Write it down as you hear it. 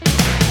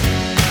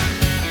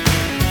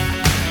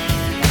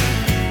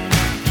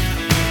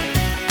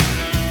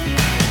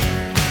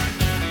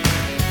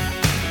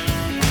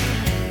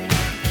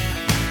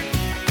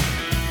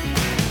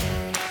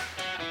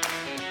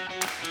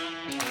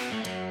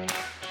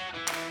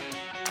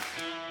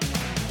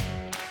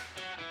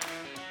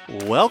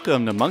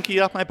Welcome to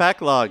Monkey Off My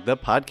Backlog, the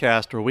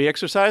podcast where we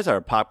exercise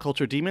our pop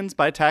culture demons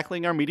by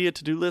tackling our media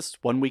to-do list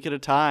 1 week at a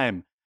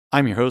time.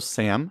 I'm your host,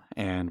 Sam,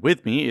 and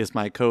with me is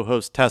my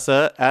co-host,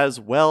 Tessa, as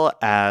well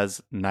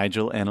as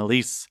Nigel and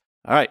Elise.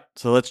 All right,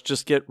 so let's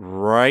just get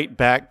right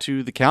back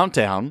to the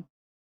countdown.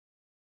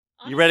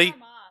 You ready?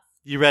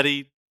 You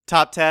ready?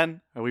 Top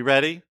 10? Are we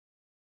ready?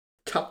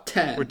 Top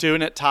 10. We're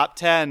doing it top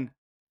 10.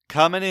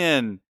 Coming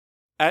in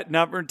at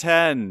number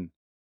 10.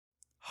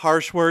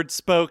 Harsh words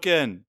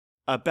spoken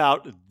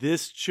about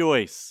this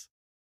choice.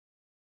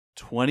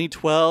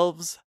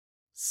 2012's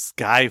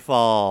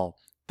Skyfall.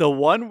 The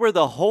one where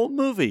the whole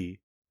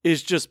movie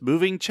is just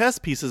moving chess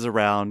pieces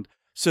around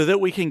so that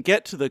we can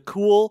get to the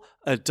cool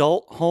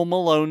adult Home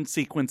Alone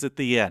sequence at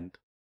the end.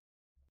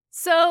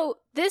 So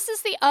this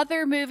is the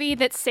other movie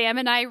that Sam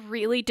and I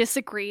really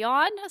disagree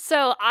on.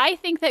 So I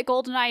think that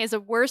GoldenEye is a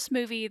worse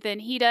movie than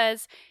he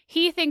does.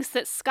 He thinks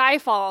that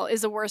Skyfall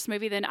is a worse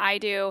movie than I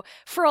do.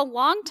 For a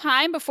long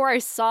time before I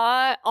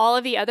saw all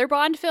of the other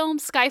Bond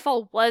films,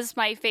 Skyfall was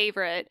my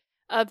favorite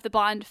of the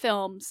Bond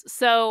films.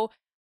 So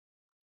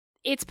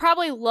it's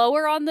probably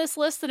lower on this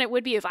list than it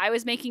would be if I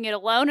was making it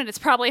alone, and it's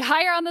probably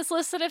higher on this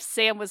list than if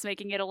Sam was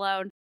making it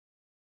alone.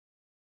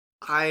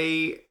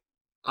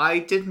 I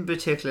didn't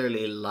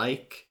particularly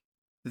like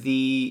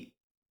the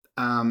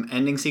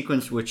ending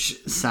sequence,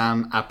 which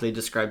Sam aptly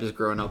described as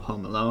growing up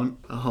Home Alone,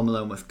 a Home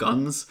Alone with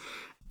guns.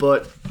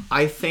 But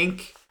I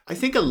think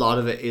a lot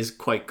of it is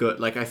quite good.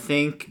 Like, I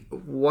think,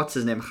 what's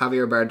his name?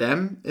 Javier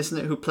Bardem, isn't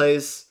it, who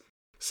plays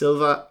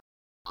Silva?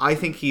 I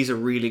think he's a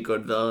really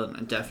good villain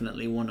and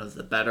definitely one of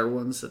the better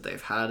ones that they've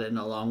had in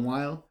a long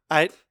while.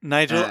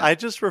 Nigel, I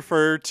just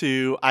refer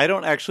to, I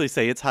don't actually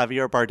say it's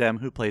Javier Bardem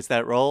who plays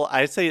that role.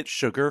 I say it's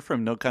Sugar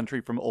from No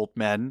Country for Old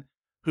Men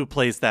who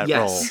plays that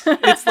role.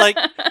 It's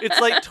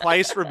like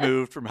twice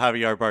removed from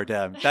Javier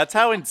Bardem. That's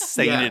how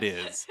insane it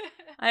is.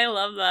 I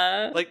love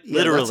that. Like,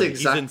 literally,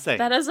 he's insane.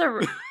 That is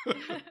a...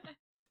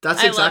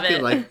 That's exactly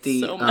like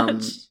the so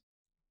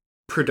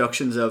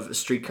productions of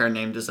Streetcar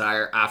Named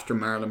Desire after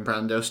Marlon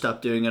Brando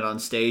stopped doing it on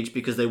stage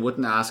because they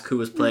wouldn't ask who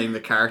was playing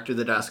the character,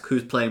 they'd ask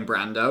who's playing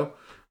Brando.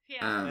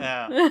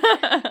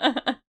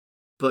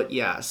 But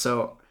yeah,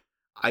 so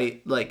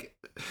I like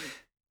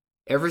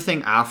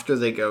everything after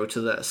they go to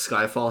the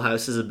Skyfall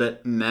house is a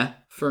bit meh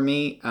for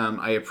me.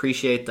 I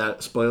appreciate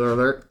that, spoiler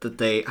alert, that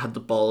they had the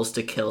balls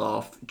to kill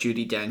off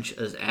Judi Dench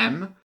as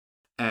M,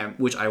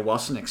 which I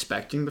wasn't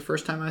expecting the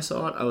first time I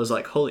saw it. I was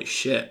like, holy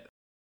shit,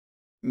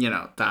 you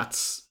know,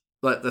 that's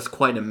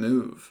quite a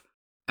move.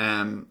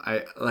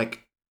 I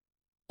like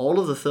all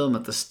of the film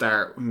at the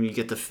start when you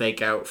get the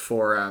fake out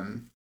for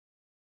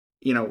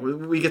you know,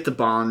 we get the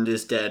Bond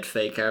is dead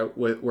fake out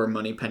where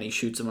Moneypenny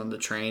shoots him on the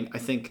train. I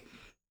think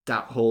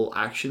that whole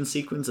action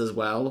sequence as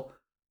well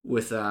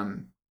with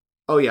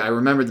oh yeah, I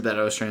remember the bit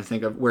I was trying to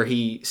think of where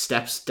he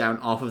steps down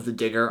off of the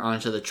digger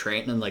onto the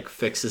train and like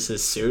fixes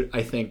his suit.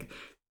 I think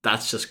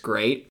that's just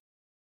great.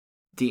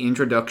 The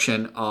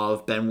introduction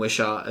of Ben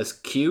Whishaw as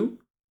Q,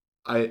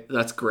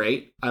 that's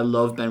great. I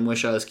love Ben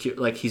Whishaw as Q.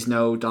 Like, he's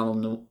no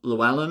Donald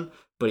Llewellyn,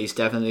 but he's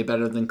definitely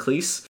better than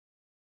Cleese.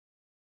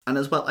 And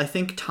as well, I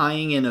think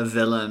tying in a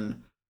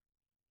villain,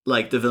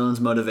 like the villain's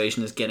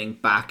motivation is getting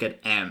back at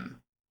M.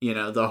 You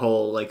know, the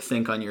whole like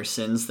think on your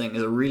sins thing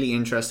is a really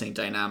interesting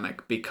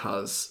dynamic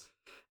because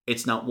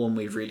it's not one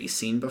we've really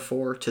seen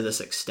before to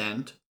this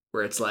extent,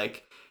 where it's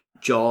like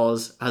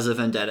Jaws has a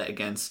vendetta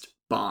against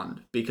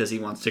Bond because he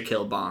wants to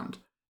kill Bond,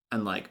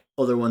 and like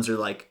other ones are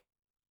like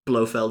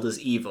Blofeld is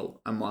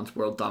evil and wants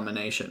world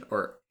domination,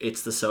 or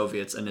it's the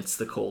Soviets and it's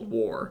the Cold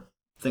War,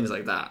 things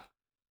like that.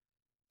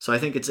 So I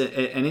think it's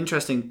an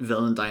interesting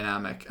villain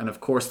dynamic, and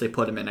of course they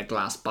put him in a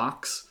glass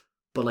box,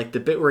 but like the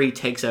bit where he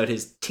takes out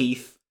his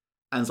teeth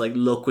and is like,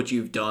 look what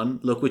you've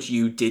done, look what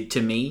you did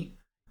to me.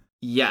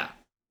 Yeah,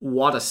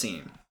 what a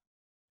scene.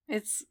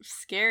 It's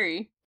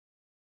scary.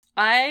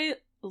 I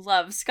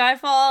love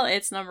Skyfall.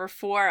 It's number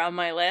 4 on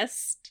my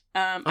list.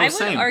 I would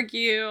same.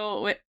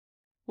 argue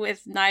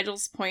with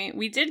Nigel's point,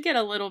 we did get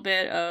a little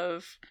bit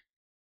of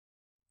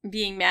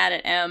being mad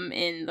at M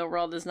in The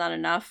World Is Not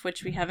Enough,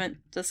 which we haven't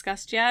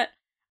discussed yet.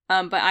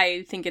 But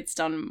I think it's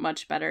done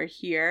much better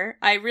here.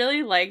 I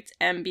really liked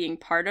M being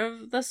part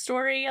of the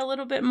story a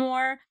little bit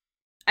more.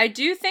 I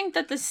do think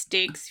that the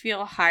stakes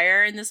feel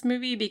higher in this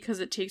movie because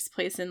it takes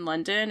place in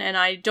London, and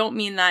I don't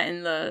mean that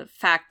in the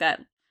fact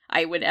that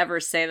I would ever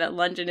say that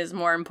London is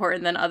more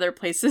important than other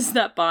places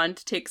that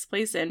Bond takes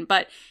place in,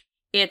 but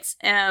it's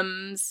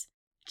M's,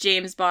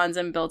 James Bond's,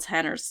 and Bill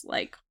Tanner's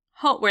like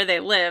where they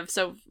live.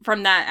 So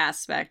from that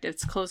aspect,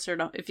 it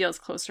feels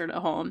closer to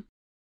home.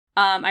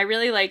 I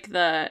really like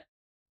the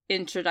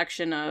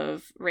introduction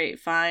of Ralph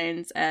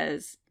Fiennes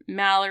as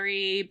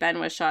Mallory, Ben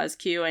Whishaw as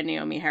Q, and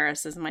Naomi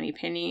Harris as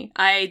Moneypenny.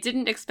 I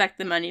didn't expect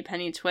the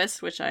Moneypenny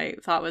twist, which I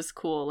thought was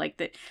cool. Like,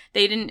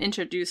 they didn't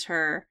introduce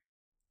her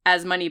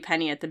as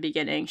Moneypenny at the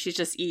beginning. She's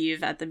just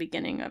Eve at the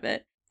beginning of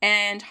it.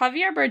 And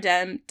Javier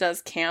Bardem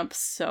does camp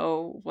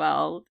so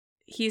well.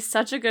 He's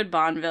such a good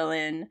Bond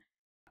villain.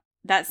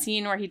 That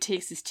scene where he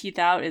takes his teeth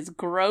out is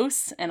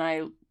gross, and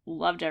I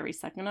loved every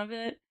second of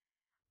it.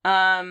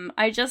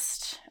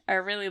 I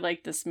really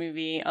like this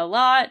movie a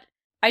lot.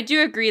 I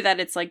do agree that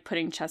it's like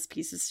putting chess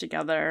pieces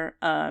together.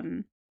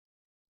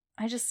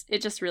 It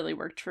just really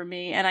worked for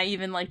me, and I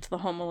even liked the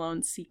Home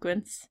Alone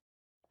sequence.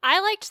 I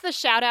liked the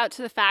shout out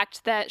to the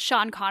fact that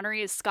Sean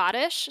Connery is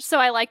Scottish, so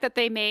I like that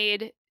they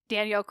made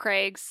Daniel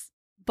Craig's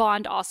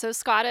Bond also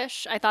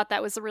Scottish. I thought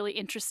that was a really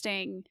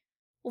interesting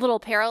little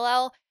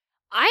parallel.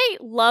 I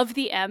love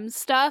the M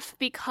stuff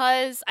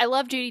because I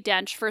love Judi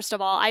Dench, first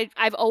of all.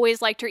 I've always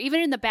liked her.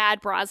 Even in the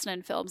bad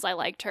Brosnan films, I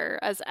liked her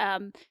as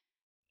M.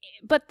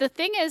 But the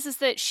thing is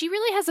that she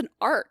really has an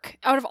arc.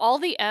 Out of all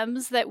the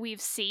M's that we've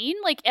seen,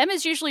 like, M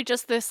is usually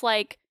just this,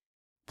 like,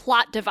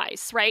 plot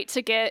device, right?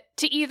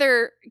 To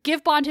either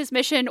give Bond his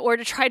mission or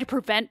to try to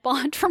prevent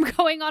Bond from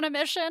going on a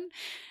mission.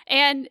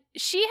 And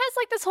she has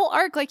like this whole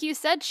arc, like you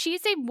said,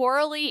 she's a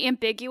morally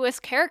ambiguous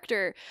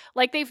character.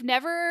 Like they've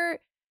never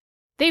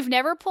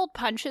pulled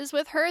punches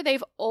with her.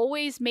 They've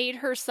always made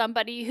her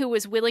somebody who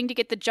was willing to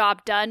get the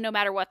job done no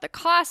matter what the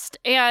cost.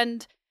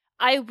 And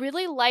I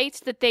really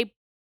liked that they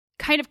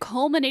kind of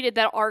culminated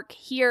that arc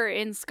here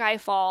in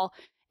Skyfall.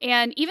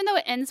 And even though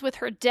it ends with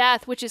her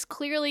death, which is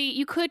clearly,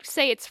 you could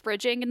say it's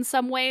fridging in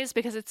some ways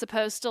because it's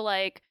supposed to,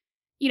 like,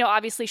 you know,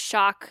 obviously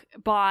shock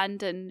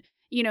Bond and,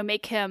 you know,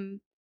 make him,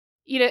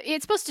 you know,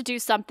 it's supposed to do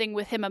something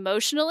with him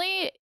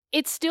emotionally.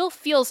 It still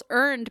feels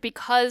earned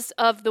because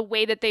of the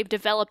way that they've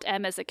developed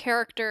M as a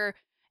character.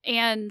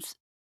 And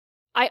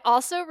I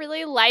also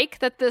really like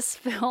that this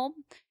film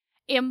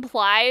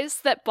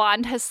implies that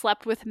Bond has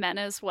slept with men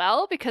as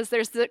well, because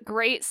there's the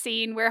great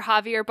scene where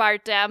Javier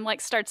Bardem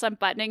like starts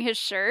unbuttoning his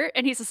shirt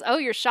and he says, "Oh,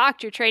 you're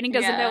shocked. Your training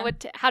doesn't know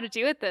how to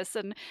do with this,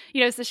 and you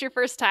know, is this your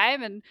first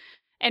time?"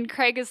 And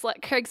Craig's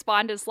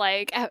Bond is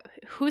like,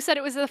 "Who said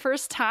it was the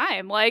first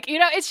time?" Like, you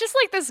know, it's just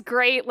like this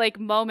great like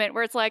moment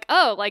where it's like,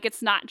 oh, like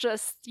it's not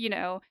just, you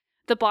know,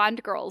 the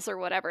Bond girls or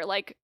whatever.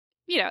 Like,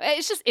 you know,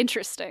 it's just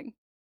interesting.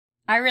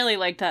 I really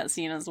liked that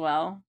scene as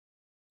well.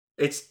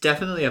 It's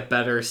definitely a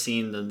better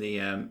scene than the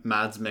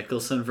Mads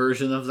Mikkelsen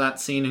version of that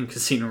scene in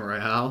Casino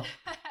Royale.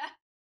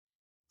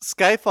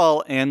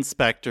 Skyfall and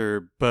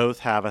Spectre both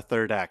have a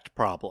third act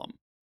problem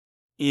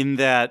in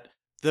that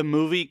the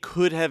movie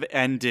could have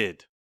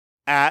ended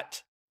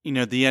at, you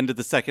know, the end of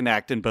the second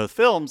act in both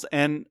films,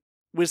 and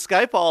with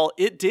Skyfall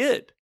it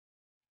did.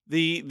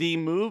 The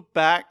move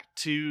back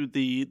to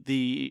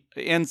the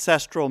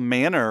ancestral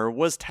manor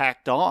was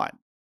tacked on,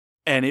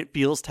 and it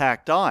feels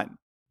tacked on.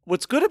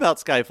 What's good about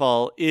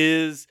Skyfall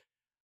is,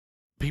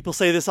 people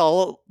say this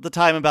all the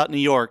time about New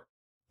York,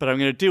 but I'm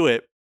going to do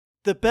it.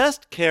 The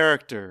best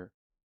character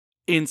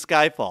in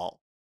Skyfall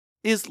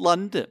is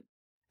London.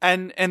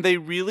 And they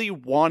really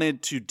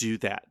wanted to do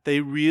that.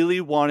 They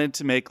really wanted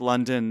to make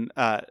London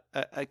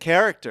a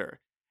character.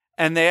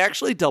 And they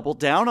actually doubled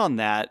down on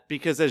that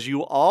because, as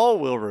you all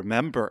will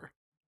remember,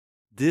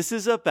 this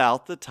is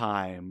about the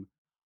time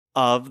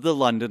of the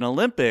London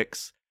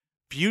Olympics.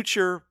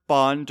 Future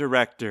Bond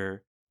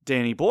director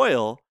Danny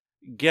Boyle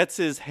gets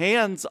his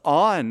hands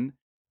on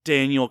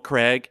Daniel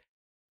Craig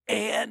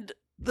and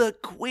the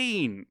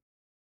Queen,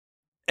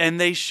 and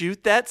they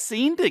shoot that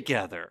scene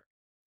together.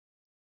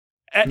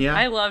 Yeah,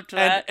 I loved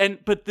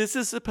that. But this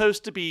is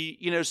supposed to be,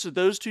 you know, so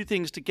those two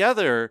things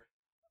together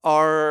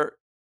are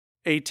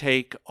a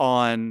take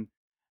on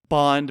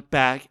Bond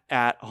back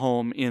at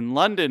home in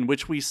London,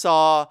 which we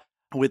saw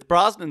with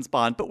Brosnan's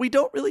Bond, but we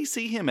don't really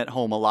see him at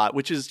home a lot,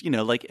 which is, you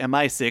know, like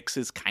MI6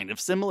 is kind of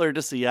similar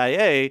to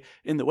CIA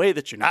in the way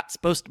that you're not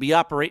supposed to be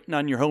operating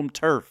on your home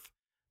turf.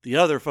 The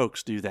other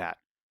folks do that.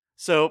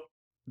 So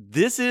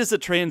this is a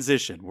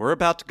transition. We're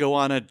about to go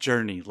on a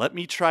journey. Let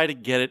me try to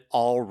get it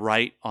all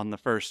right on the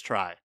first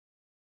try,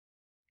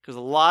 because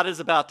a lot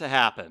is about to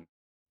happen.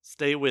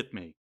 Stay with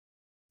me.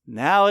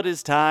 Now it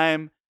is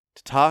time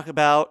to talk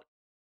about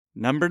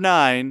number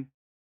 9.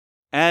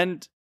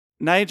 And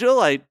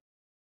Nigel,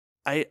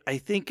 I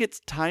think it's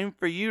time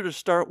for you to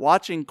start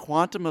watching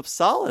Quantum of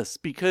Solace,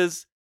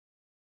 because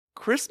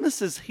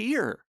Christmas is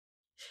here.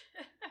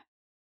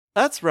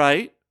 That's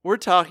right. We're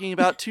talking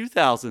about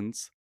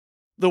 2000s.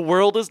 The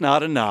World Is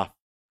Not Enough.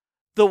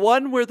 The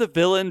one where the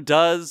villain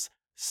does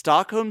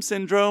Stockholm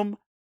Syndrome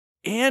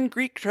and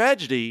Greek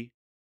tragedy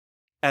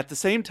at the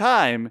same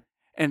time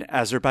in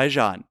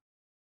Azerbaijan.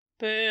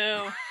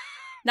 Boo.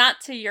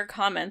 Not to your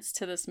comments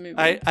to this movie.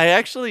 I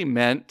actually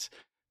meant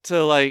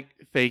to like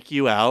fake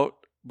you out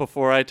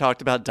before I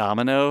talked about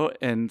Domino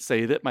and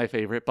say that my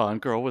favorite Bond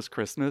girl was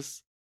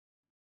Christmas.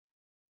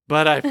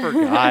 But I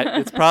forgot.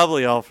 It's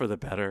probably all for the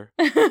better.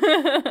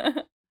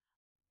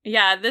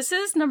 Yeah, this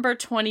is number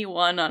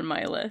 21 on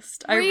my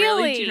list. Really? I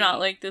really do not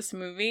like this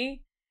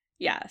movie.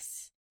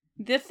 Yes.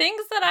 The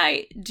things that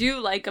I do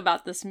like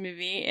about this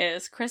movie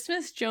is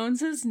Christmas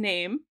Jones's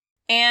name.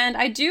 And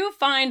I do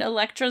find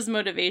Elektra's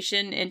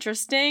motivation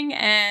interesting,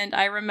 and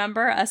I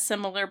remember a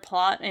similar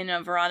plot in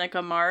a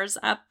Veronica Mars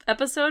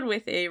episode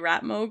with a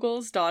rat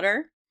mogul's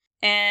daughter.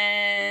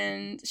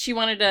 And she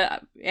wanted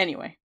to...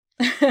 Anyway.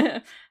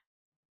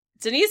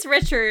 Denise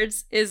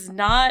Richards is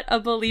not a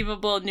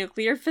believable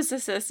nuclear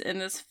physicist in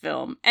this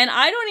film. And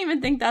I don't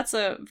even think that's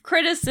a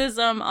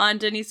criticism on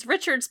Denise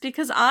Richards,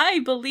 because I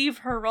believe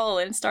her role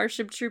in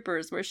Starship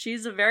Troopers, where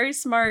she's a very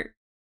smart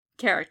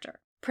character.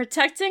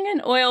 Protecting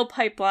an oil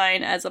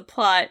pipeline as a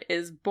plot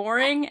is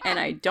boring, and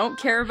I don't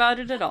care about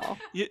it at all.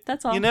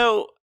 That's all. You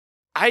know,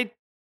 I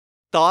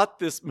thought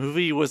this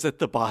movie was at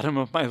the bottom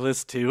of my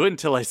list too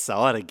until I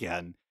saw it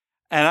again.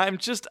 And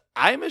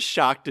I'm as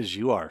shocked as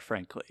you are,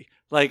 frankly.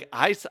 Like,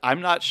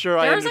 I'm not sure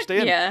I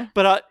understand. Yeah.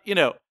 But,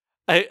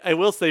 I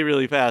will say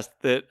really fast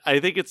that I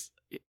think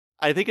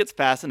it's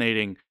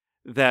fascinating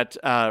that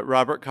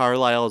Robert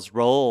Carlyle's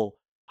role,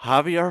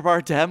 Javier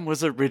Bardem,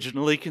 was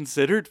originally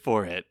considered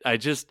for it. I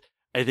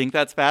think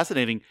that's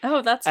fascinating.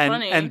 Oh, that's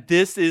funny. And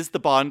this is the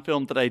Bond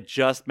film that I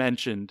just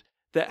mentioned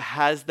that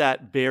has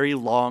that very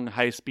long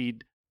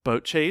high-speed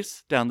boat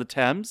chase down the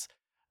Thames,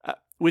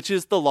 which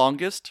is the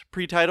longest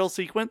pre-title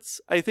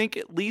sequence, I think,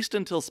 at least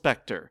until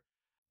Spectre.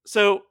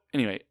 So,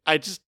 anyway, I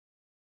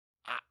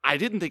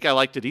didn't think I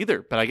liked it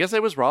either, but I guess I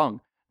was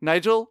wrong.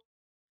 Nigel?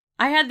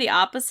 I had the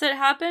opposite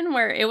happen,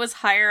 where it was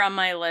higher on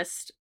my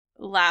list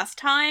last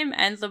time,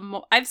 and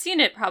I've seen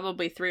it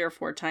probably 3 or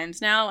 4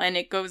 times now, and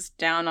it goes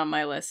down on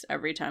my list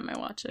every time I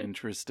watch it.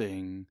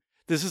 Interesting.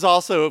 This is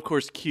also, of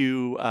course,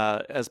 Q,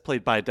 as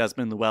played by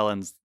Desmond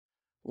Llewellyn's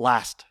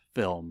last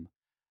film.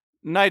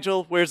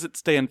 Nigel, where's it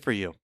stand for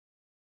you?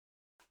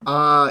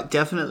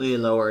 Definitely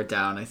lower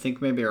down. I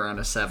think maybe around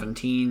a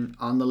 17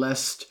 on the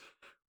list.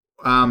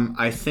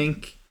 I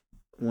think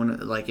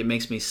it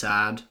makes me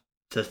sad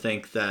to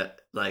think that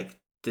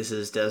this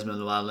is Desmond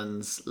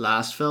Llewellyn's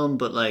last film,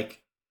 but like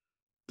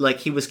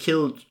he was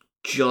killed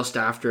just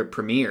after it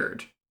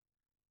premiered,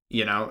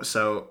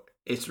 so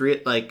it's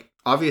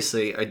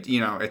obviously,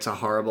 it's a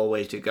horrible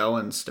way to go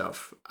and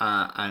stuff,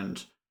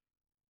 and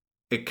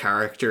a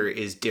character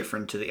is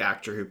different to the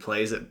actor who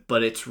plays it,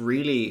 but it's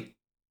really,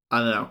 I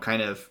don't know,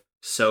 kind of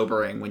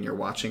sobering when you're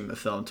watching the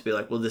film to be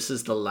like, well, this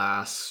is the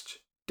last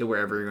that we're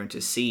ever going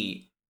to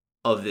see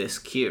of this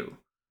Q.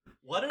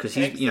 Because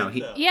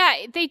yeah,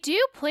 they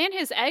do plan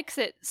his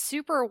exit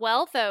super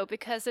well though,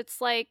 because it's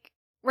like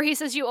where he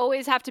says you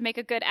always have to make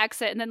a good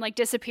exit, and then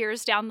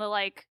disappears down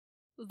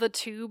the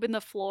tube in the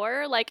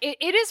floor.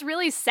 It is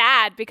really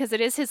sad because it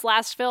is his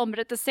last film, but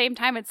at the same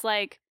time, it's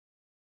like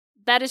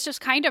that is just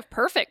kind of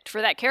perfect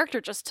for that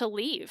character just to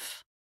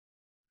leave.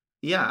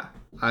 Yeah,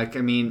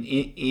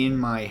 in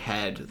my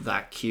head,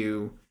 that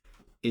Q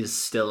is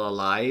still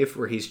alive,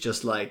 where he's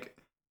just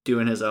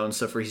doing his own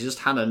stuff, where he's just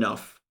had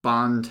enough.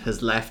 Bond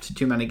has left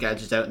too many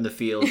gadgets out in the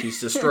field.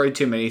 He's destroyed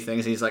too many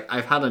things. He's like,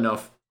 I've had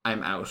enough.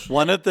 I'm out.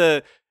 One of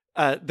the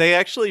they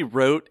actually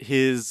wrote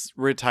his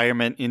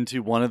retirement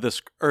into one of the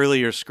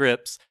earlier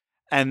scripts,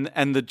 and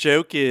the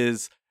joke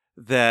is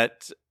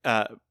that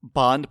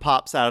Bond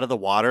pops out of the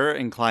water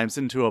and climbs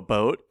into a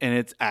boat, and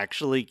it's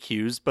actually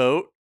Q's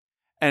boat.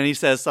 And he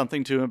says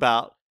something to him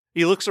about,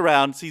 he looks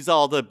around, sees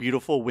all the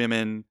beautiful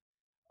women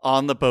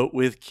on the boat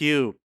with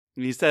Q.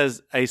 And he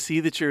says, I see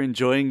that you're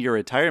enjoying your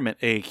retirement,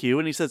 AQ.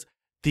 And he says,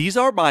 these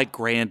are my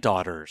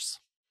granddaughters.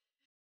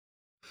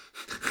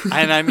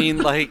 And I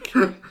mean,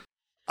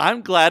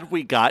 I'm glad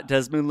we got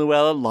Desmond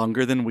Llewellyn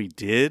longer than we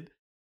did,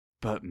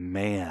 but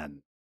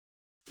man.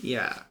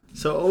 Yeah.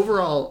 So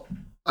overall,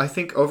 I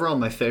think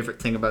my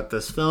favorite thing about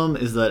this film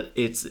is that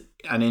it's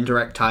an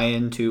indirect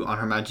tie-in to On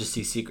Her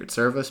Majesty's Secret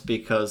Service,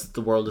 because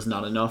the world is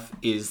not enough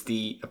is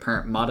the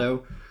apparent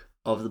motto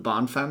of the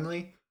Bond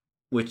family,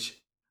 which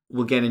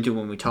we'll get into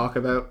when we talk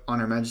about On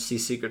Her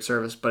Majesty's Secret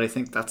Service, but I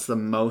think that's the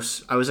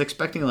most... I was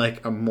expecting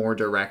a more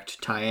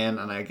direct tie-in,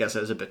 and I guess I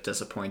was a bit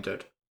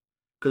disappointed.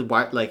 Because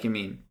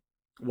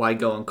why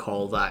go and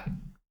call that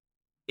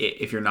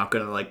if you're not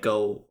going to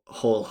go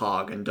whole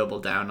hog and double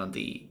down on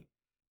the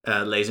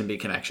Lazenby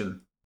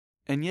connection?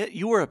 And yet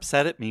you were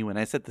upset at me when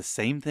I said the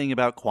same thing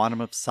about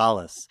Quantum of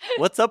Solace.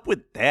 What's up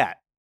with that?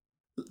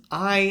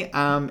 I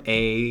am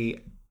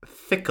a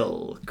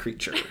fickle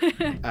creature.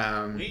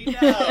 We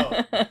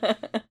know.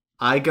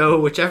 I go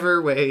whichever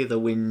way the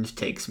wind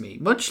takes me,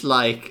 much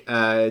like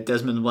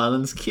Desmond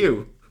Llewellyn's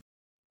Q.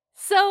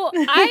 So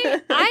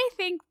I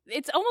think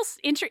it's almost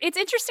it's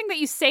interesting that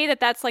you say that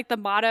that's the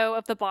motto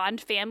of the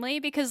Bond family,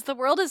 because the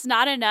world is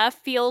not enough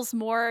feels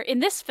more, in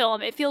this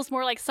film, it feels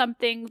more like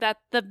something that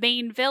the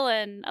main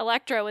villain,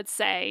 Elektra, would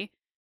say.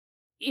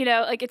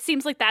 It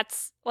seems like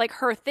that's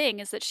her thing,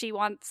 is that she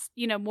wants,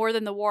 more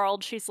than the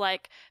world. She's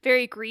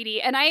very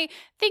greedy. And I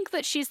think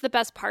that she's the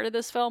best part of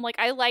this film.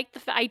 I like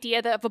the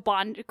idea of a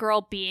Bond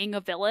girl being a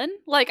villain.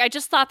 I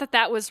just thought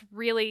that was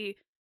really...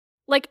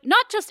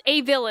 not just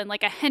a villain,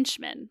 a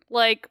henchman,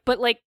 but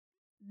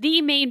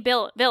the main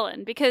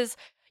villain, because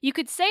you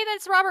could say that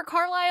it's Robert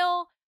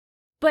Carlyle,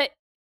 but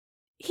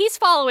he's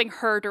following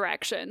her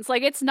directions.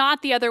 It's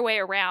not the other way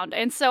around.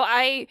 And so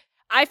I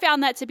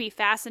found that to be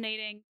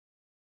fascinating.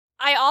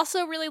 I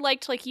also really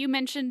liked, you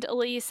mentioned,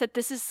 Elise, that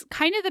this is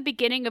kind of the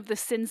beginning of the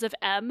Sins of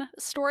M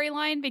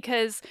storyline,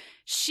 because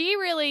she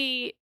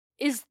really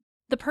is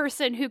the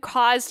person who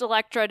caused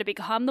Elektra to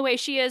become the way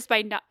she is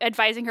by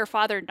advising her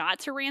father not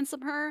to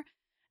ransom her.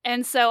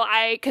 And so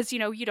because,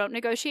 you don't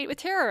negotiate with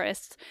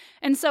terrorists.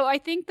 And so I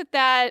think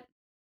that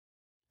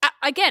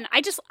again,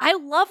 I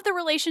love the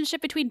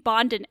relationship between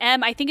Bond and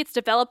M. I think it's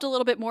developed a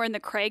little bit more in the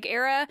Craig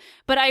era,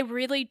 but I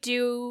really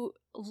do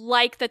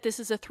like that this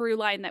is a through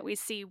line that we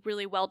see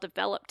really well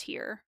developed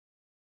here.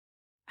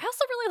 I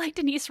also really like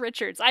Denise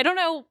Richards. I don't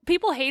know,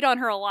 people hate on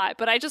her a lot,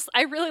 but I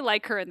really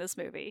like her in this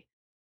movie.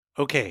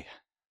 Okay,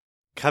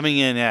 coming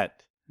in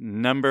at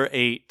number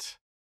 8.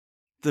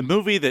 The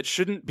movie that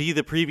shouldn't be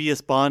the previous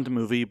Bond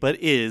movie,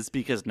 but is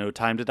because No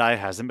Time to Die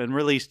hasn't been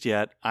released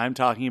yet. I'm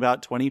talking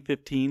about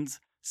 2015's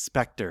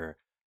Spectre.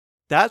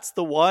 That's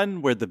the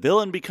one where the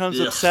villain becomes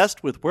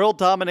obsessed with world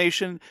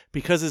domination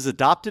because his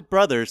adopted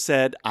brother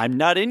said, "I'm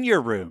not in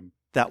your room,"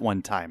 that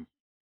one time.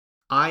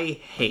 I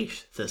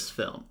hate this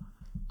film.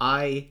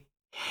 I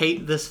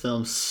hate this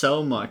film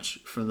so much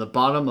from the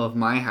bottom of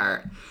my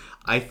heart.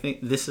 I think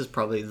this is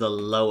probably the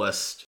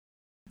lowest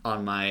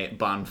on my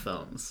Bond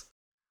films.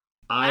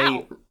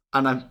 Wow.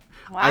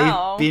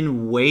 I've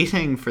been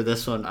waiting for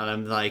this one, and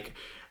I'm like,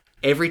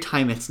 every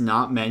time it's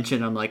not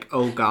mentioned, I'm like,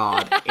 oh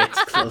god,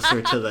 it's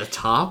closer to the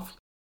top.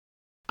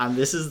 And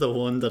this is the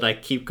one that I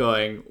keep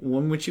going,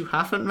 one which you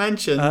haven't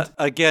mentioned.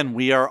 Again,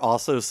 we are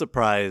also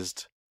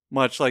surprised,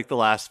 much like the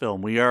last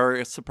film. We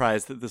are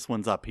surprised that this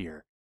one's up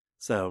here.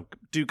 So,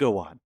 do go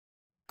on.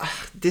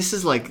 This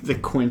is like the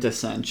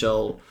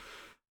quintessential,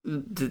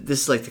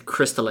 this is like the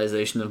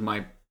crystallization of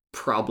my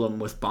problem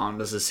with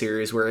Bond as a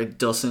series, where it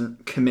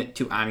doesn't commit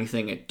to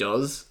anything it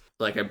does.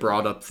 Like I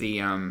brought up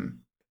the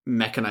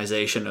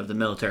mechanization of the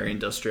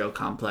military-industrial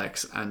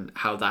complex and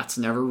how that's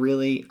never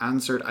really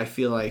answered. I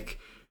feel like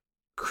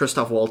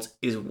Christoph Waltz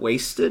is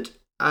wasted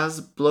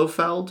as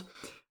Blofeld,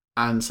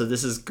 and so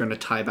this is going to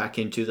tie back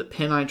into the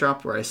pin I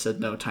dropped where I said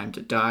No Time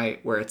to Die,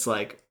 where it's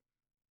like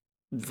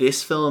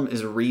this film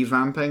is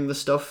revamping the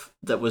stuff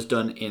that was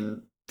done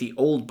in the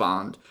old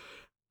Bond,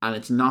 and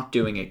it's not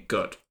doing it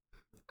good.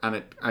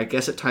 And I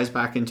guess it ties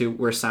back into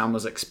where Sam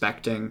was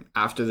expecting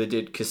after they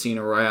did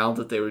Casino Royale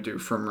that they would do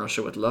From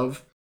Russia with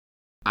Love.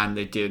 And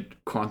they did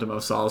Quantum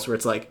of Solace, where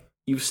it's like,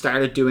 you've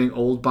started doing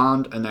old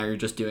Bond and now you're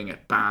just doing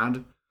it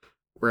bad.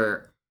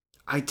 Where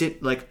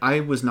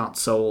I was not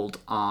sold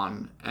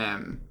on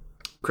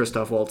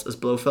Christoph Waltz as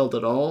Blofeld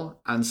at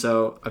all. And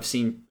so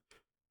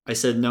I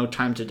said No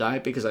Time to Die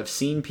because I've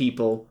seen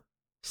people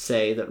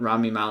say that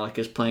Rami Malek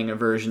is playing a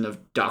version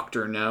of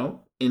Dr.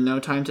 No in No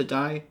Time to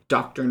Die,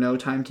 Dr. No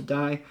Time to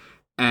Die,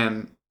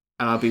 and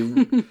I'll be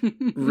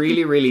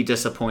really, really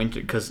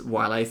disappointed because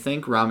while I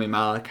think Rami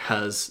Malek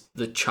has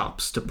the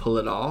chops to pull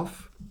it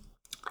off,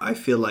 I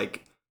feel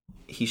like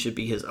he should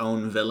be his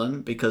own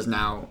villain because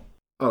now...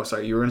 Oh,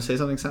 sorry, you were going to say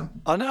something,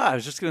 Sam? Oh, no, I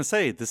was just going to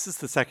say, this is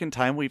the second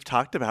time we've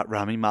talked about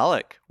Rami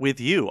Malek with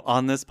you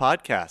on this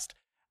podcast.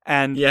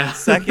 And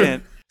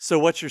second, so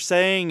what you're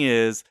saying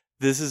is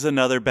this is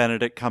another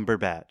Benedict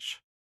Cumberbatch.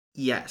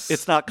 Yes.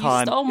 It's not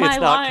Khan. It's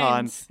not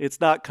Khan. It's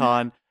not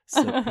Khan.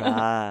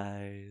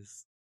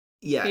 Surprise.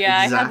 Yeah,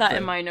 exactly. I had that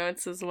in my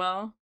notes as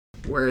well.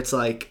 Where it's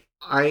like,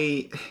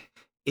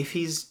 if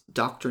he's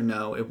Dr.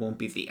 No, it won't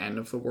be the end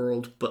of the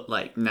world, but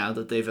like now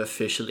that they've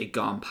officially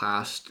gone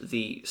past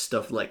the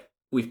stuff, like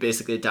we've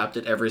basically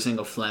adapted every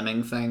single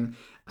Fleming thing,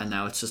 and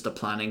now it's just a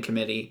planning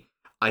committee,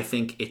 I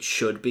think it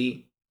should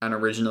be an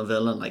original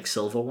villain like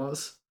Silva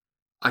was.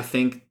 I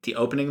think the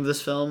opening of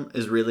this film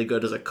is really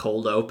good as a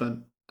cold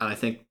open, and I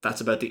think that's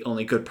about the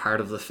only good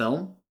part of the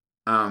film.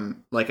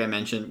 Like I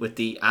mentioned, with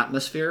the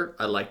atmosphere,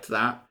 I liked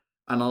that.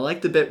 And I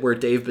like the bit where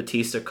Dave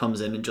Bautista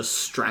comes in and just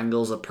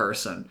strangles a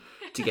person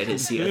to get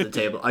his seat at the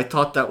table. I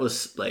thought that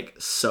was like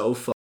so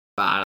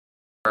bad.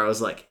 I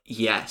was like,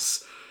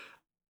 yes.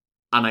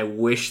 And I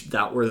wish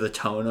that were the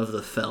tone of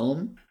the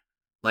film.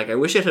 Like, I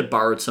wish it had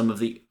borrowed some of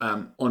the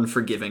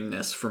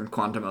unforgivingness from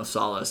Quantum of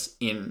Solace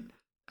in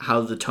how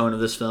the tone of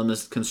this film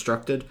is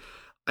constructed.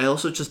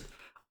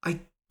 I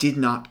did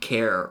not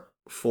care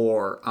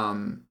for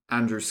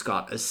Andrew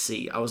Scott as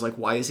C. I was like,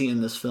 why is he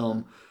in this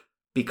film?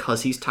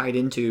 Because he's tied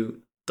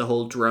into the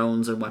whole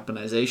drones and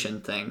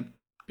weaponization thing.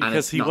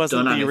 Because he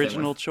wasn't the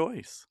original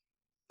choice.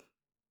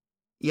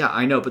 Yeah,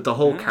 I know, but the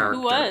whole character.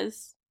 Who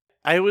was?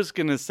 I was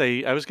going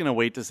to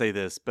wait to say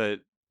this, but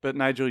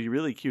Nigel, you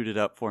really queued it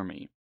up for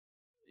me.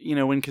 You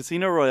know, when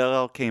Casino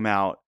Royale came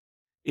out,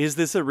 is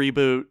this a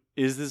reboot?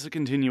 Is this a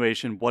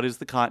continuation? What is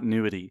the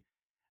continuity?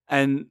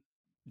 And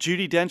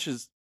Judi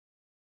Dench's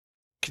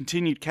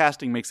continued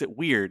casting makes it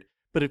weird.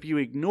 But if you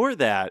ignore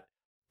that,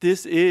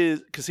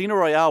 Casino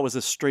Royale was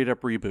a straight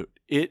up reboot.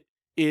 It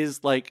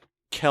is like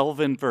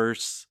Kelvin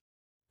versus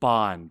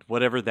Bond,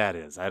 whatever that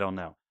is. I don't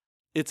know.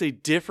 It's a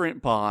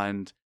different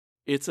Bond.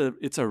 It's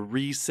a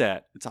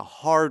reset. It's a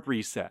hard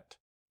reset.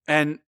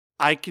 And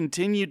I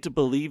continued to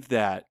believe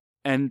that.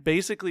 And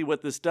basically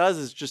what this does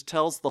is just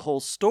tells the whole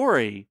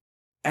story.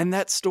 And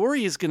that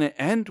story is going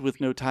to end with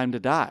No Time to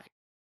Die.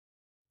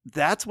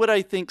 That's what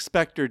I think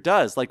Spectre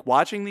does. Like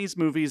watching these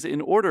movies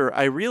in order,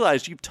 I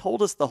realized you've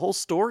told us the whole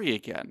story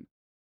again.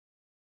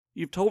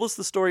 You've told us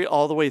the story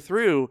all the way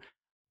through.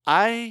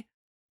 I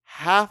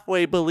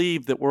halfway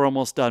believe that we're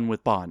almost done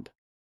with Bond.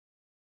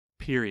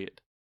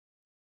 Period.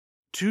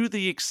 to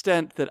the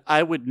extent that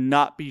I would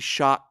not be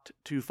shocked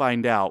to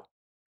find out.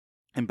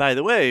 And by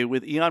the way,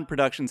 with Eon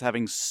Productions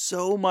having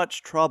so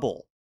much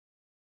trouble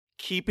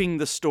keeping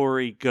the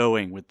story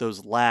going with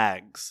those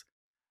lags,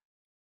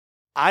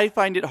 I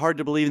find it hard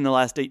to believe in the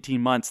last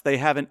 18 months they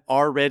haven't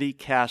already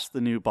cast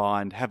the new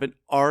Bond, haven't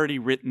already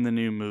written the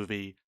new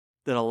movie,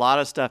 that a lot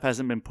of stuff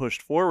hasn't been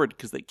pushed forward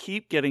because they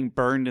keep getting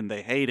burned and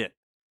they hate it.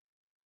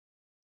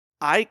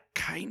 I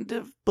kind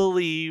of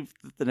believe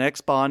that the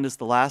next Bond is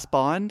the last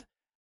Bond,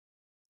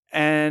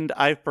 and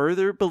I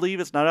further believe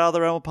it's not out of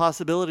the realm of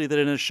possibility that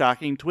in a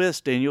shocking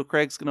twist, Daniel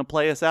Craig's going to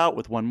play us out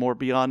with one more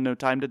Beyond No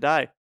Time to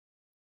Die.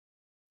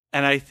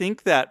 And I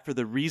think that for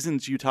the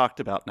reasons you talked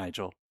about,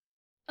 Nigel.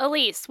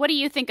 Elise, what do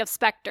you think of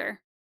Spectre?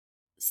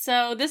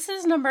 So this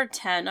is number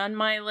 10 on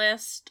my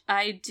list.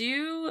 I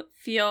do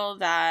feel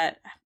that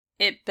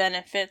it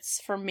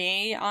benefits for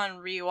me on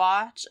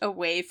rewatch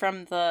away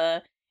from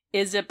the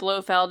is it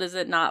Blofeld, is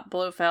it not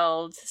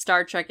Blofeld,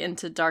 Star Trek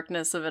Into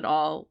Darkness of it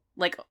all.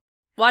 Like,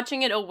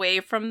 watching it away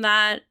from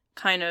that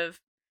kind of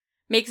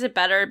makes it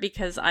better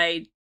because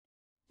I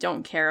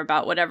don't care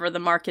about whatever the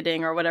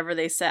marketing or whatever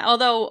they say.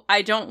 Although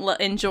I don't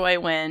enjoy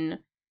when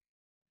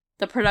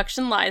the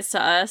production lies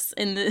to us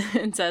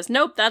and says,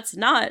 nope, that's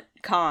not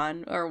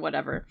Khan or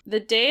whatever.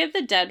 The Day of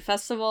the Dead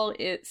festival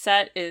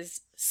set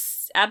is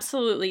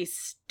absolutely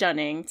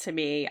stunning to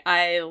me.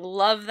 I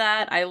love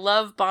that. I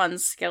love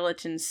Bond's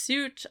skeleton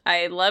suit.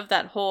 I love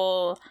that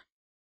whole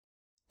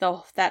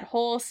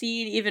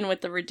scene, even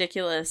with the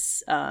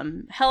ridiculous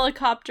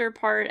helicopter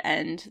part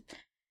and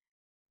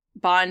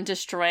Bond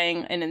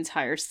destroying an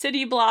entire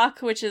city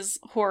block, which is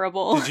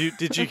horrible.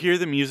 Did you hear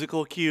the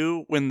musical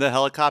cue when the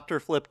helicopter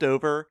flipped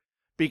over?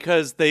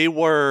 Because they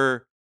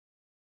were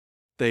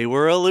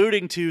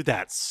alluding to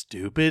that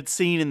stupid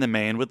scene in The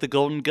Man with the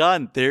Golden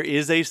Gun. There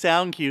is a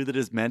sound cue that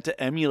is meant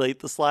to emulate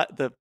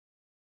the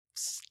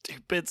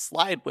stupid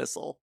slide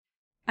whistle.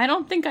 I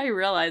don't think I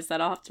realized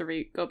that. I'll have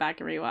to go back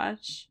and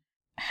rewatch.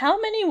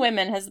 How many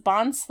women has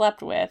Bond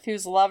slept with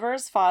whose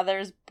lovers,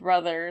 fathers,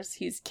 brothers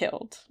he's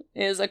killed?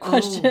 Is a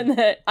question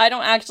that I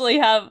don't actually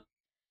have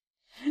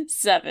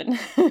 7.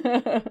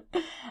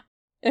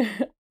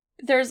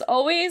 There's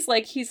always,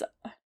 like,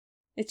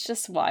 it's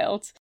just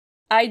wild.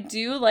 I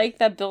do like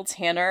that Bill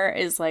Tanner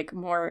is, like,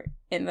 more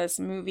in this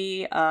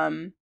movie.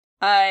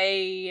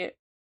 I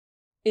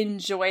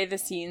enjoy the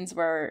scenes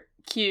where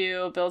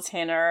Q, Bill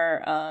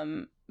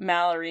Tanner,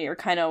 Mallory are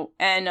kind of,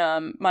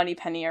 and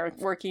Moneypenny are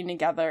working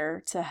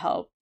together to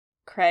help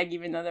Craig,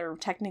 even though they're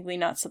technically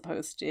not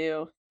supposed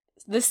to.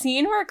 The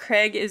scene where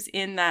Craig is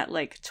in that,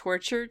 like,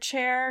 torture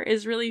chair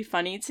is really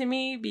funny to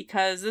me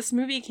because this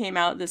movie came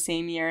out the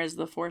same year as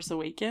The Force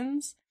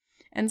Awakens.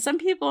 And some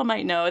people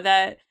might know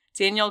that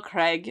Daniel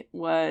Craig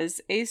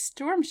was a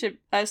stormtrooper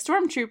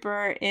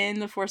in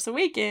The Force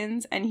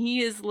Awakens, and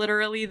he is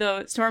literally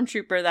the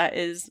stormtrooper that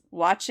is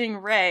watching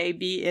Rey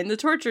be in the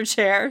torture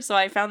chair, so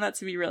I found that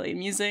to be really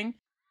amusing.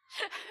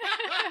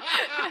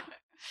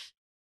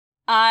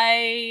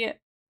 I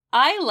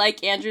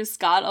like Andrew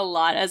Scott a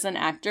lot as an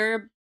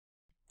actor,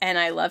 and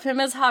I love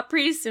him as Hot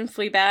Priest in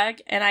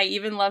Fleabag, and I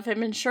even love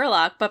him in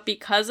Sherlock, but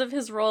because of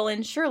his role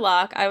in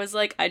Sherlock, I was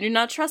like, I do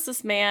not trust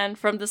this man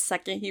from the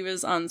second he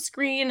was on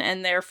screen,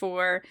 and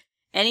therefore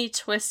any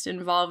twist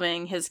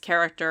involving his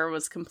character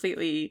was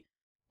completely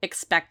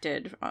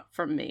expected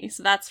from me.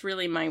 So that's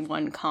really my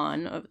one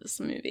con of this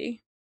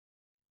movie.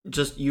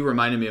 Just, you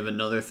reminded me of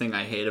another thing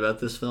I hate about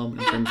this film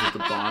in terms of the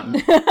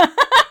Bond.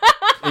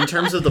 In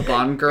terms of the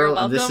Bond girl,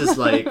 and this is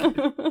like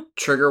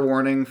trigger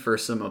warning for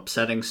some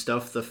upsetting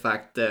stuff. The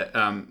fact that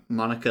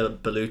Monica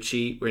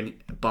Bellucci, when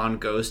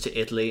Bond goes to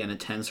Italy and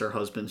attends her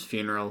husband's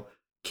funeral,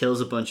 kills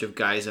a bunch of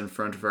guys in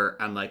front of her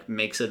and like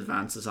makes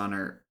advances on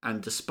her,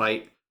 and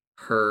despite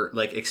her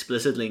like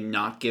explicitly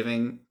not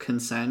giving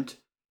consent,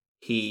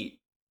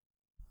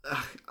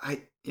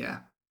 I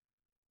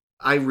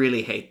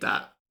really hate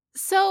that.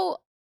 So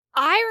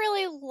I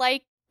really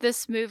like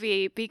this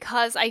movie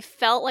because I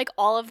felt like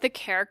all of the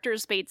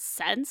characters made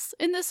sense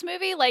in this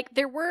movie. Like,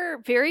 there were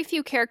very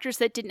few characters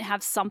that didn't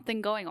have something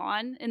going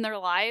on in their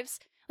lives.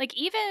 Like,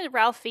 even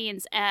Ralph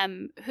Fiennes'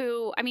 M,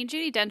 who, I mean,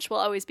 Judi Dench will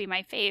always be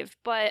my fave,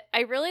 but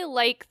I really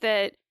like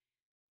that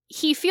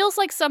he feels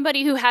like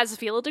somebody who has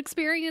field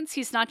experience.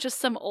 He's not just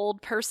some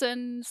old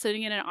person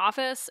sitting in an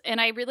office. And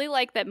I really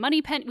like that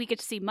we get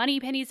to see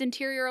Moneypenny's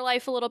interior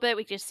life a little bit.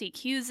 We get to see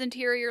Q's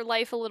interior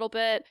life a little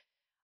bit.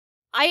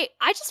 I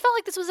just felt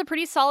like this was a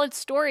pretty solid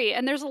story,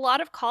 and there's a lot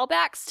of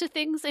callbacks to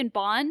things in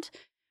Bond,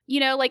 you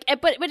know, like,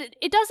 but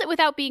it does it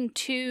without being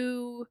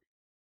too,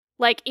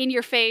 like, in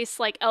your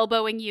face, like,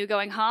 elbowing you,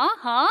 going,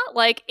 huh?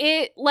 Like,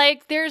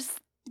 there's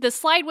the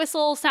slide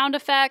whistle sound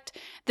effect.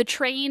 The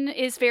train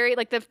is very,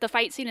 like, the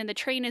fight scene in the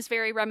train is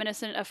very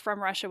reminiscent of From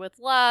Russia with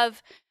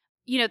Love.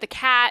 You know, the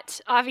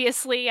cat,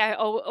 obviously, I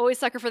always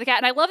sucker for the cat,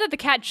 and I love that the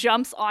cat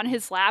jumps on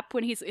his lap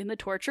when he's in the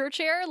torture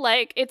chair.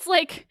 Like, it's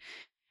like,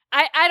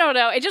 I don't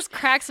know. It just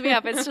cracks me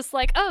up. It's just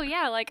like, oh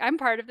yeah, like I'm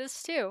part of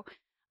this too.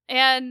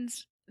 And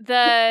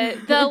the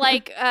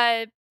like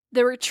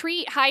the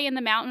retreat high in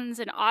the mountains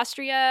in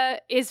Austria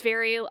is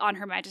very on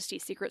Her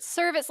Majesty's Secret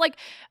Service. Like,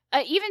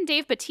 even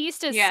Dave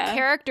Bautista's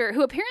character,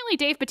 who apparently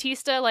Dave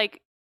Bautista,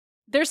 like,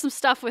 there's some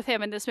stuff with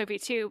him in this movie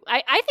too.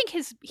 I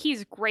think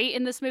he's great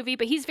in this movie,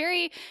 but he's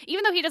very,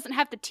 even though he doesn't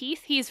have the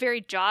teeth, he's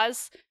very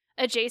Jaws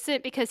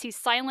adjacent because he's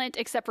silent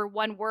except for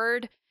one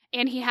word,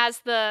 and he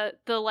has the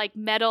like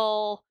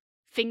metal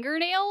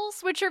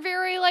fingernails, which are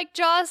very like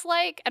Jaws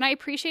like, and I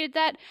appreciated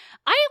that.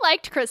 I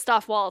liked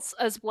Christoph Waltz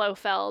as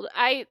Blofeld.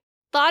 I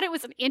thought it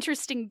was an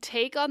interesting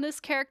take on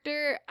this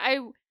character.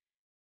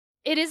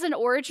 It is an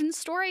origin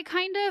story,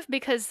 kind of,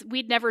 because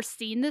we'd never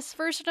seen this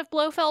version of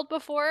Blofeld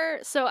before,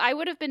 so I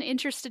would have been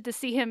interested to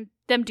see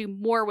them do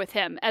more with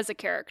him as a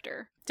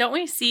character. Don't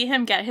we see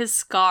him get his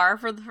scar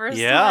for the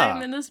first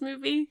time in this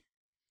movie?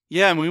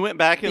 Yeah, and we went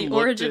back and the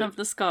origin of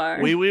the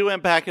scar. We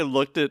went back and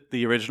looked at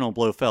the original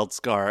Blofeld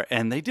scar,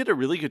 and they did a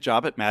really good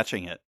job at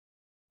matching it.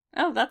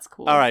 Oh, that's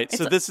cool. All right,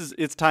 so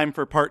it's time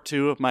for part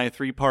 2 of my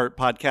 3-part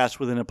podcast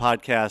within a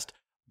podcast,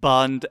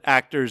 Bond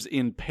Actors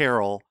in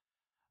Peril.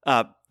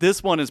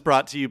 This one is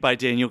brought to you by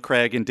Daniel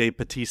Craig and Dave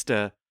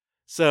Bautista.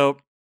 So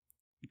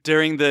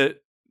during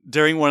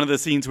one of the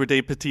scenes where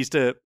Dave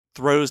Bautista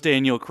throws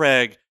Daniel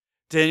Craig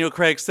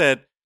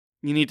said,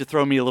 "You need to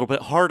throw me a little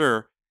bit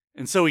harder."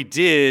 And so he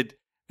did,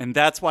 and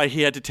that's why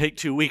he had to take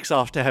 2 weeks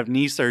off to have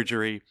knee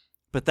surgery.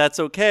 But that's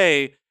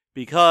okay,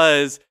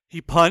 because he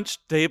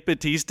punched Dave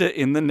Bautista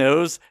in the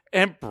nose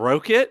and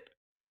broke it.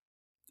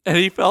 And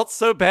he felt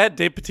so bad.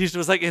 Dave Bautista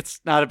was like,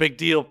 "It's not a big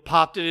deal."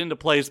 Popped it into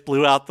place,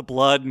 blew out the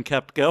blood, and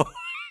kept going.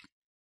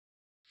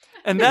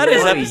 And that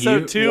is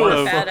episode 2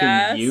 of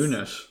fucking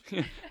unit.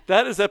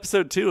 That is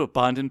episode 2 of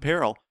Bond in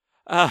Peril.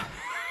 All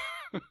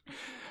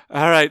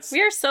right.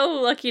 We are so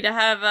lucky to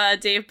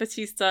have Dave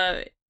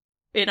Bautista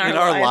in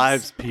our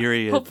lives.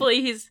 Period.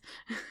 Hopefully he's.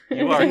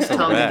 You are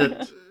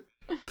correct.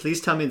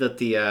 Please tell me that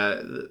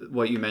the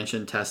what you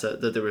mentioned, Tessa,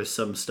 that there was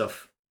some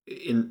stuff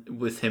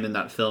with him in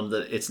that film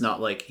that it's not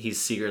like he's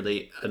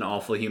secretly an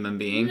awful human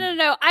being.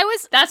 No.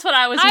 That's what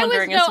I was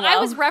wondering as well. I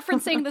was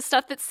referencing the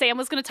stuff that Sam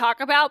was going to talk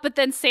about, but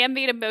then Sam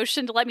made a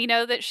motion to let me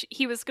know that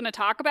he was going to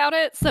talk about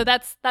it. So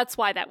that's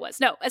why that was.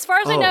 No, as far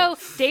as I know,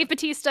 Dave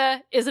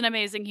Bautista is an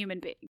amazing human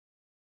being.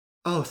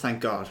 Oh, thank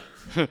God.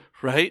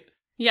 Right?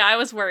 Yeah, I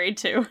was worried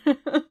too.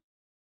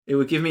 It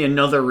would give me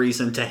another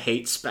reason to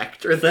hate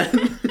Spectre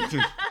then.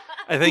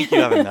 I think you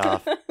have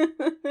enough.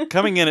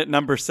 Coming in at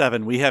number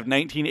 7, we have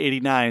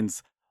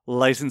 1989's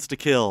License to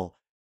Kill.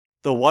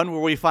 The one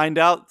where we find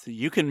out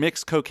you can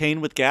mix cocaine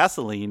with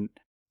gasoline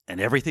and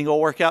everything will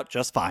work out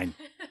just fine.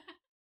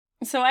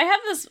 So I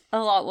have this a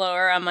lot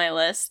lower on my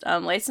list.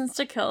 License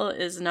to Kill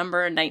is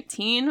number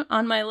 19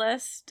 on my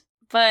list,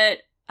 but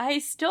I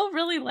still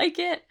really like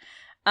it.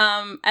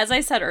 As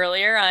I said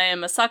earlier, I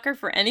am a sucker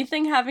for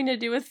anything having to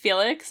do with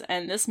Felix,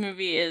 and this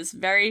movie is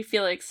very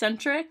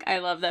Felix-centric. I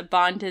love that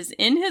Bond is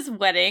in his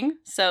wedding,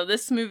 so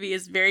this movie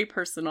is very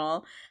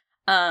personal.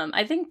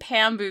 I think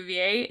Pam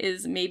Bouvier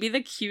is maybe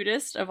the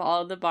cutest of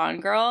all of the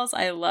Bond girls.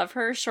 I love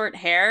her short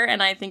hair,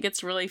 and I think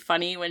it's really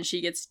funny when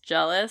she gets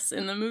jealous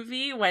in the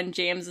movie when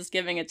James is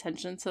giving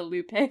attention to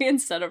Lupe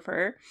instead of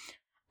her.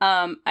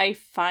 I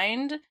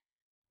find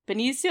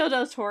Benicio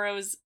del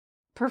Toro's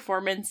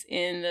performance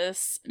in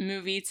this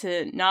movie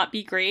to not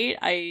be great.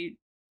 I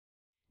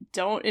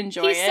don't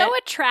enjoy it. He's so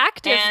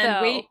attractive,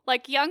 though.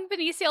 Like, young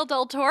Benicio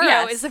del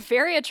Toro is a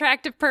very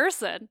attractive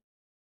person.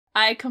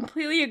 I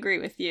completely agree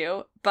with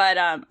you, but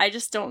I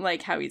just don't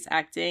like how he's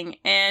acting.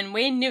 And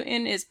Wayne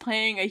Newton is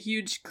playing a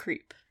huge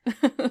creep.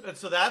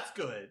 So that's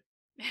good.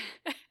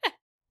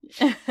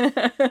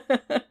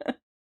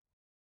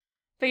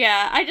 But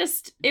yeah,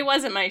 it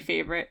wasn't my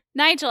favorite.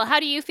 Nigel, how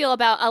do you feel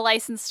about A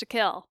License to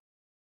Kill?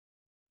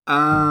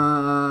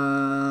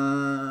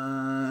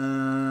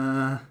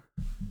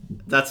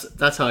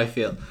 That's how I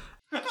feel.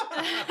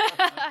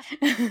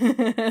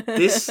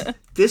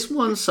 This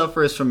one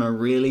suffers from a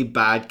really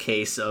bad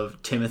case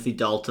of Timothy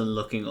Dalton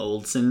looking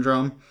old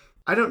syndrome.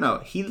 I don't know.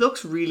 He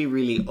looks really,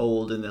 really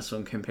old in this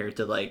one compared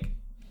to like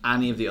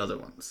any of the other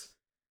ones,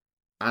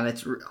 and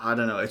I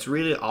don't know. It's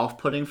really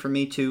off-putting for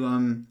me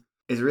to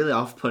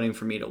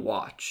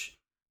watch.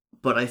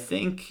 But I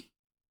think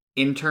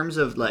in terms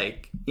of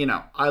like, you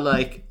know, I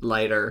like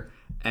Lighter.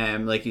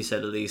 Like you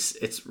said, Elise,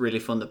 it's really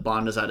fun that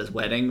Bond is at his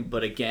wedding.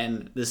 But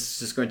again, this is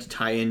just going to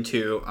tie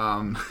into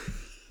on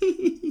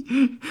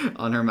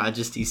Her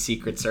Majesty's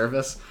Secret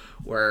Service,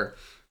 where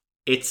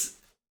it's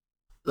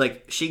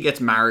like she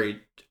gets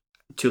married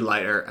to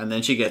Lighter and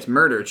then she gets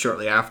murdered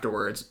shortly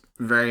afterwards,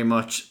 very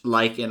much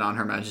like in On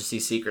Her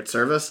Majesty's Secret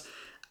Service.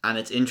 And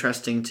it's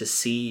interesting to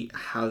see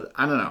how,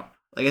 I don't know,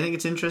 like I think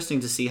it's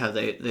interesting to see how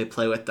they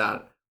play with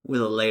that with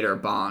a later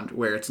Bond,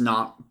 where it's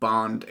not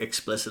Bond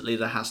explicitly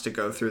that has to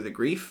go through the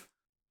grief.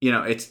 You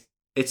know, it's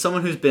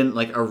someone who's been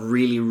like a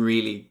really,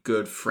 really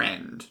good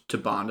friend to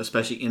Bond,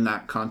 especially in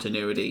that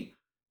continuity.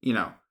 You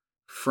know,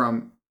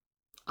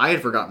 I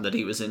had forgotten that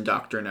he was in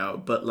Dr.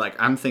 No, but like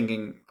I'm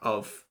thinking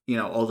of, you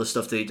know, all the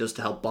stuff that he does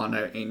to help Bond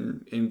out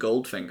in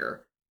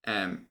Goldfinger.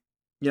 You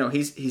know,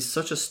 he's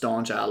such a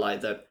staunch ally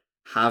that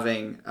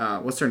having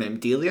what's her name,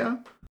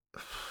 Delia,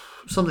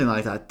 something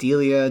like that,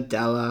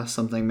 Della,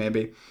 something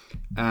maybe,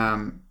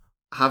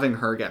 having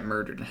her get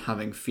murdered and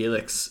having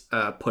Felix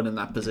put in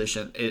that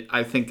position.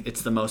 I think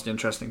it's the most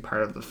interesting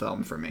part of the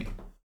film for me.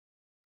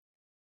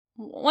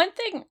 One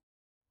thing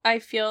I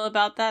feel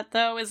about that,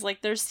 though, is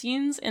like there's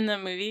scenes in the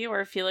movie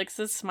where Felix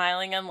is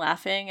smiling and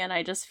laughing, and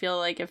I just feel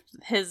like if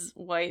his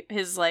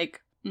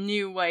like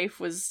new wife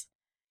was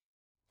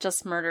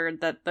just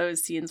murdered, that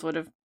those scenes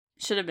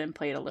should have been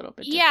played a little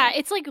bit different. Yeah,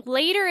 it's like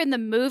later in the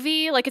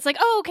movie, like it's like,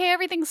 oh, okay,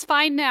 everything's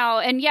fine now.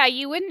 And yeah,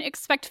 you wouldn't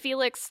expect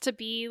Felix to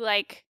be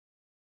like,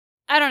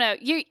 I don't know.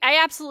 I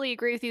absolutely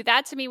agree with you.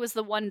 That to me was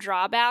the one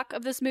drawback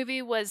of this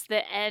movie, was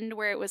the end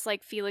where it was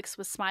like Felix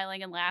was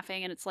smiling and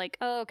laughing, and it's like,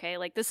 oh, okay,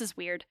 like this is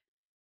weird.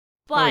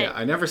 But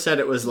I never said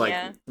it was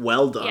like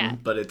well done,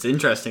 but it's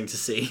interesting to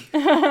see.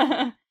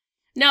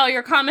 No,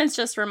 your comments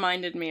just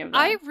reminded me of that.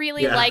 I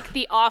really like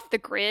the off the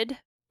grid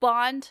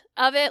Bond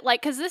of it,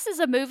 like, because this is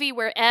a movie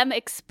where M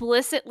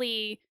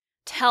explicitly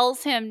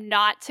tells him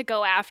not to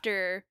go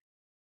after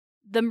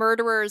the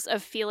murderers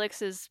of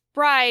Felix's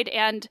bride,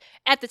 and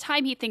at the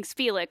time he thinks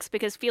Felix,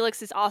 because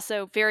Felix is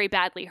also very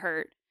badly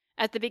hurt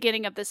at the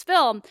beginning of this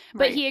film,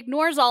 but he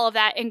ignores all of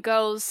that and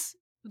goes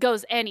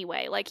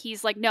anyway. Like,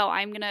 he's like, no,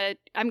 I'm gonna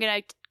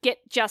get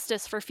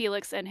justice for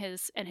Felix and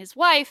his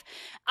wife.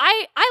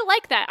 I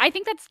like that. I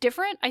think that's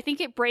different. I think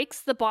it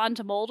breaks the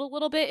Bond mold a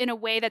little bit in a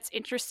way that's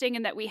interesting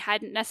and that we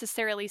hadn't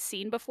necessarily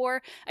seen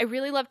before. I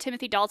really love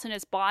Timothy Dalton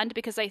as Bond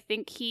because I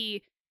think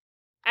he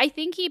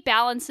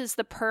balances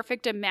the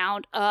perfect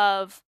amount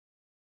of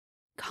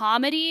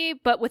comedy,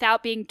 but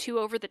without being too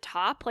over the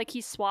top. Like,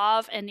 he's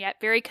suave and yet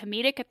very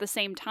comedic at the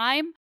same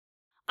time.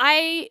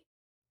 I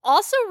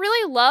also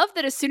really love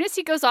that as soon as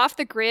he goes off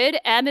the grid,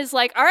 M is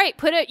like, all right,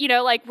 put it,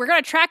 like, we're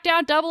going to track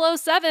down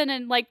 007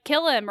 and, like,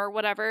 kill him or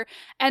whatever.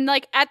 And,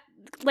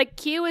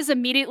 Q is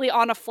immediately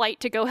on a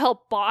flight to go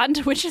help Bond,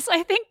 which is,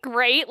 I think,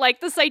 great.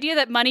 Like, this idea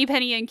that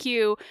Moneypenny and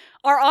Q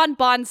are on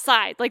Bond's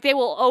side. Like, they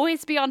will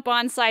always be on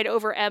Bond's side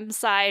over M's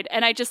side.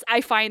 And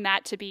I find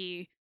that to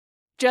be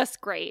just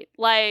great.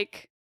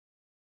 Like,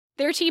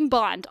 they're Team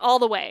Bond all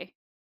the way.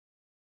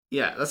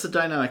 Yeah, that's a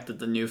dynamic that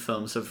the new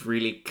films have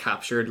really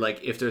captured.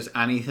 Like, if there's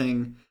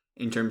anything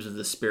in terms of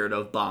the spirit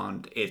of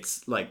Bond,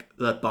 it's like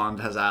that Bond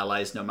has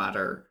allies no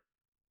matter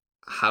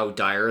how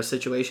dire a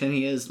situation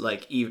he is.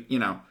 Like,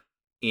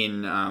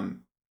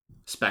 in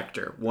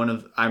Spectre,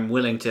 I'm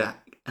willing to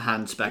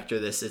hand Spectre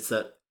this. It's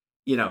that,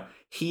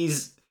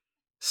 he's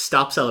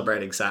stop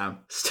celebrating, Sam.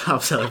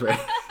 Stop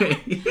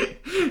celebrating.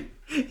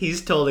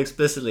 He's told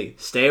explicitly,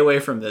 stay away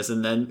from this,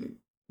 and then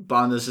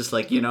Bond is just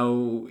like,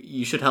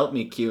 you should help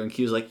me, Q. And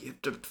Q's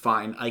like,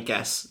 fine, I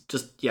guess.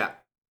 Just,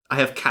 I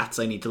have cats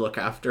I need to look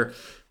after.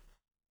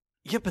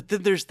 Yeah, but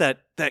then there's that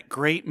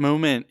great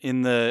moment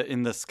in the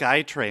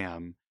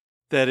Skytram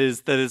that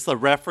is a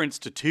reference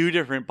to two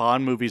different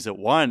Bond movies at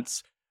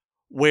once,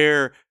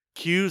 where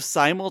Q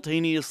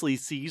simultaneously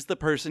sees the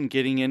person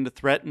getting in to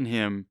threaten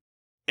him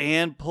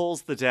and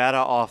pulls the data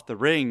off the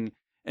ring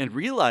and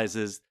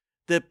realizes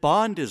that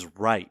Bond is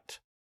right.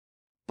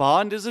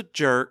 Bond is a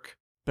jerk,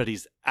 but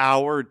he's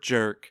our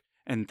jerk.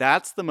 And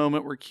that's the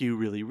moment where Q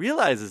really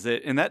realizes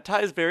it. And that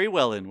ties very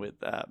well in with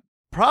that.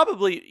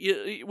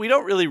 Probably, we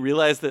don't really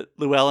realize that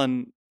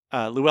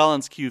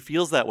Llewellyn's Q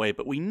feels that way,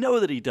 but we know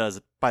that he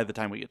does by the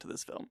time we get to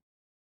this film.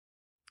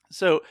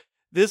 So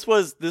this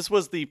was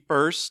the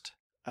first,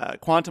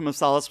 Quantum of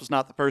Solace was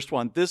not the first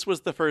one. This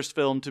was the first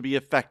film to be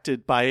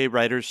affected by a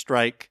writer's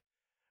strike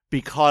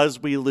because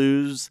we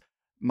lose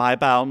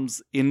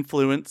Maibaum's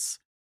influence.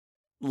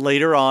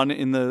 Later on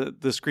in the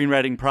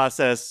screenwriting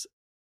process,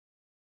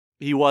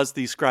 he was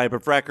the scribe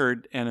of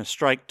record, and a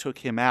strike took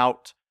him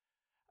out.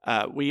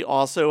 We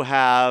also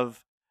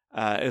have,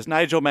 as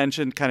Nigel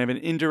mentioned, kind of an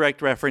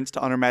indirect reference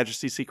to On Her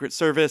Majesty's Secret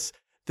Service.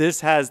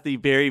 This has the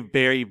very,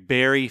 very,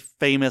 very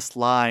famous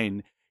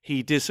line,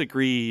 he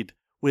disagreed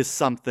with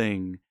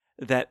something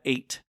that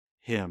ate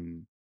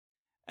him.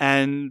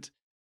 And,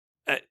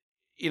 I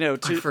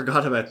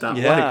forgot about that.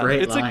 Yeah, what a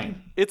great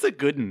line. It's a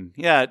good one.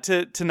 Yeah,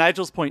 to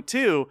Nigel's point,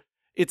 too,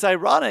 it's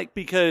ironic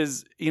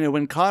because,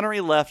 when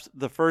Connery left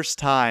the first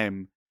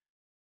time,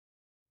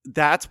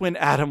 that's when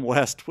Adam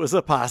West was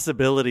a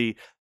possibility.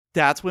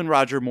 That's when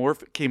Roger Moore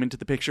came into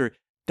the picture.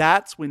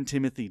 That's when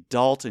Timothy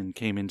Dalton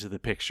came into the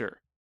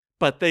picture.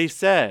 But they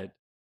said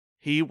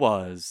he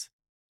was,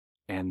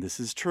 and this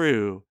is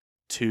true,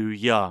 too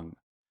young.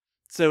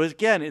 So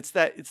again, it's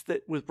that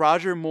with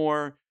Roger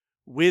Moore,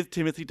 with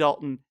Timothy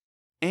Dalton,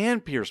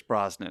 and Pierce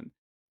Brosnan.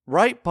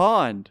 Right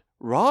Bond,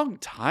 wrong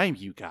time,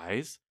 you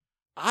guys.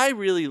 I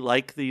really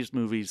like these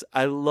movies.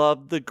 I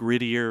love the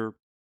grittier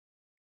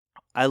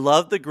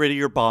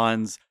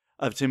Bonds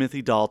of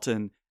Timothy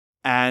Dalton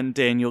and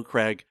Daniel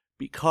Craig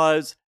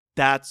because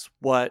that's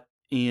what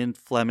Ian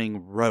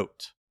Fleming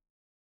wrote.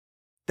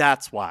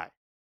 That's why.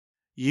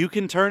 You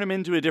can turn him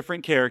into a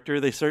different character.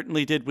 They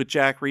certainly did with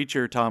Jack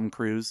Reacher, Tom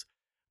Cruise.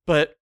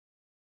 But,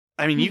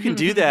 you can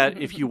do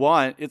that if you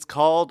want. It's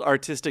called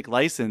artistic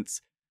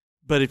license.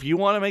 But if you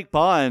want to make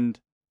Bond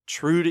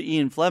true to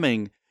Ian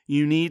Fleming,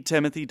 you need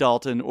Timothy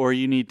Dalton or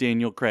you need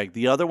Daniel Craig.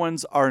 The other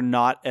ones are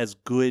not as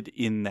good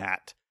in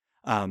that.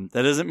 That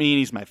doesn't mean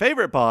he's my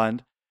favorite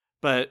Bond,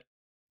 but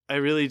I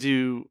really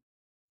do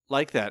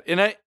like that.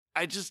 And I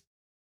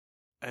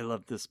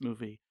love this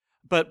movie.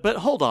 But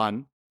hold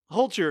on.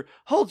 Hold your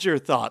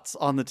thoughts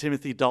on the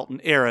Timothy Dalton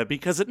era,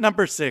 because at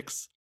number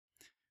 6,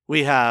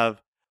 we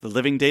have The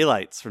Living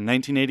Daylights from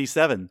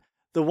 1987.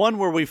 The one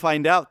where we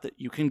find out that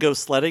you can go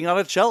sledding on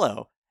a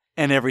cello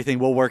and everything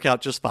will work out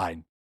just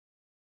fine.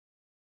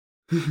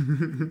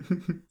 You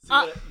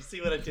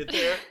see what I did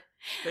there?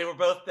 They were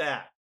both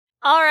that.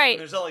 All right. And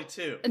there's only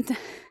 2.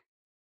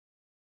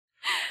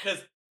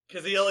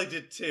 Because he only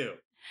did 2.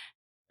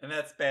 And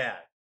that's bad.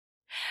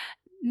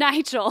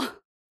 Nigel,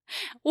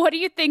 what do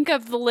you think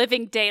of The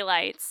Living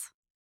Daylights?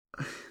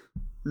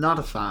 Not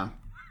a fan.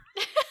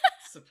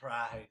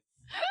 Surprise.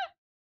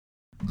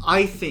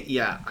 I think,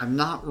 I'm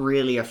not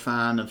really a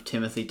fan of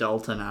Timothy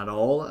Dalton at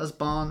all as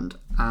Bond.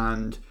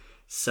 And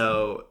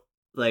so,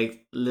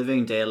 like,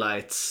 Living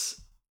Daylights,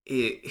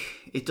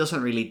 it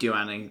doesn't really do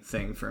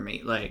anything for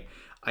me. Like,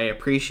 I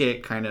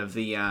appreciate kind of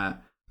the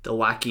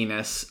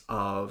wackiness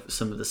of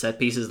some of the set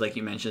pieces, like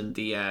you mentioned,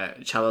 the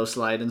cello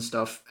slide and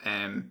stuff.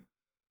 And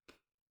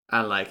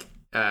like,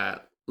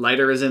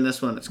 Leiter is in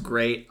this one. It's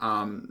great.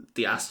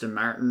 The Aston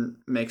Martin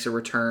makes a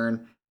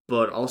return,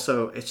 but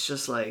also it's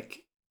just like,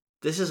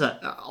 this is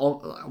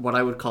what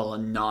I would call a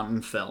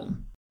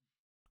non-film,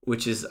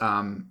 which is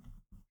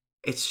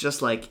it's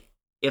just like,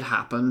 it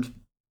happened,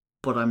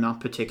 but I'm not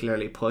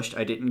particularly pushed.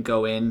 I didn't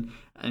go in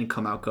and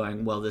come out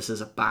going, well, this is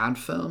a bad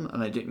film,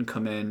 and I didn't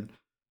come in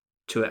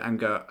to it and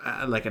go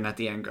and at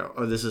the end go,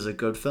 oh, this is a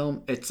good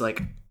film. It's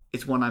like,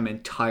 it's one I'm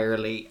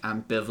entirely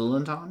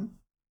ambivalent on.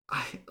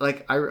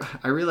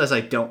 I realize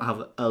I don't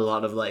have a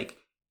lot of like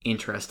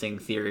interesting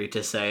theory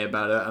to say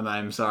about it, and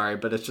I'm sorry,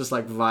 but it's just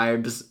like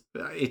vibes.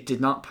 It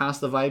did not pass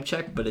the vibe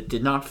check, but it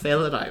did not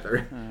fail it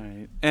either. All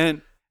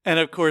right. And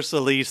of course,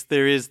 Elise,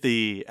 there is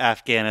the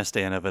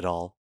Afghanistan of it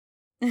all.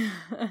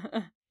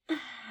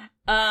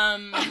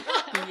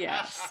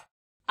 Yes.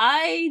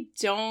 I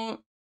don't.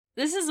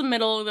 This is a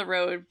middle of the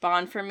road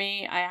Bond for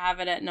me. I have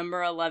it at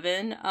number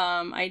 11.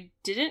 I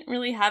didn't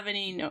really have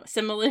any notes.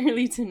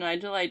 Similarly to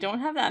Nigel, I don't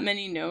have that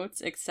many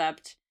notes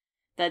except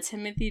that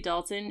Timothy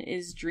Dalton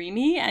is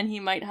dreamy and he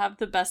might have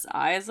the best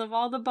eyes of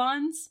all the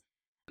Bonds.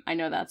 I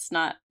know that's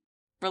not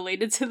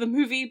related to the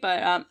movie,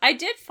 but I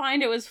did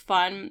find it was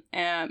fun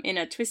in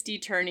a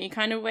twisty-turny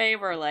kind of way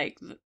where like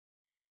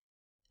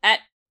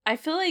I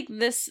feel like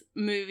this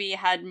movie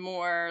had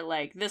more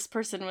like this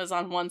person was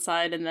on one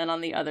side and then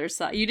on the other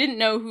side. You didn't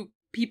know who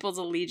people's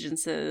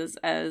allegiances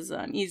as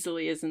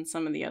easily as in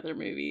some of the other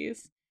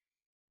movies.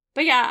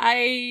 But yeah,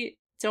 I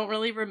don't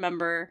really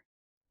remember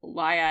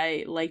why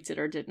I liked it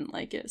or didn't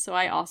like it. So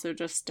I also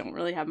just don't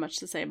really have much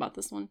to say about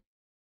this one.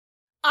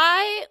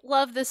 I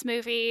love this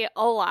movie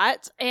a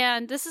lot,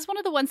 and this is one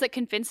of the ones that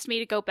convinced me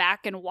to go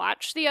back and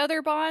watch the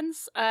other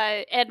Bonds.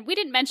 And we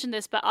didn't mention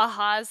this, but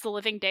a-ha's The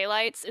Living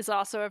Daylights is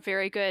also a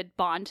very good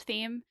Bond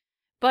theme.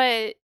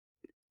 But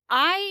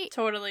I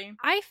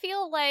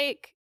feel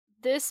like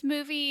this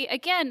movie,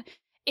 again,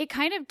 it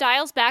kind of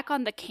dials back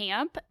on the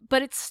camp,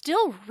 but it's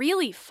still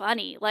really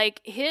funny. Like,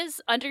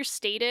 his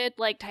understated,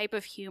 like, type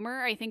of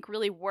humor, I think,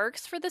 really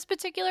works for this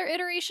particular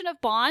iteration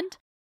of Bond.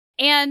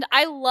 And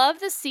I love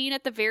the scene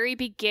at the very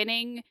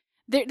beginning.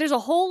 There's a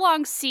whole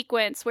long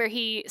sequence where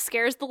he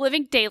scares the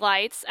living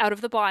daylights out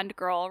of the Bond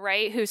girl,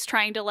 right? Who's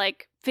trying to,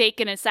 like,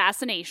 fake an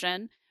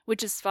assassination,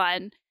 which is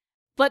fun.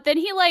 But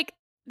then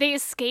they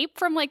escape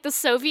from, like, the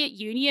Soviet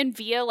Union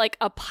via, like,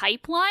 a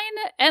pipeline.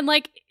 And,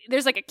 like,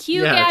 there's, like, a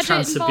Q gadget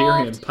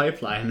Trans-Siberian involved.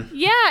 pipeline.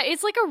 Yeah,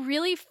 it's, like, a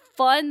really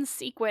fun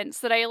sequence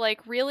that I,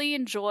 like, really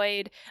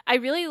enjoyed. I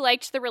really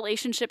liked the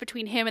relationship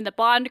between him and the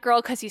Bond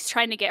girl because he's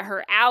trying to get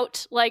her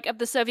out, like, of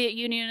the Soviet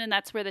Union, and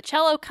that's where the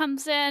cello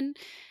comes in.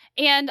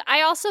 And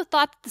I also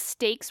thought that the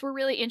stakes were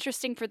really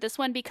interesting for this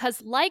one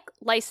because, like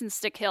License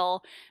to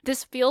Kill,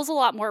 this feels a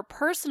lot more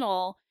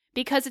personal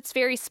because it's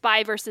very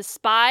spy versus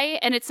spy,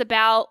 and it's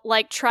about,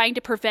 like, trying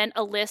to prevent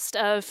a list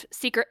of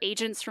secret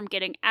agents from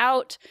getting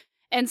out.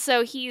 And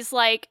so he's,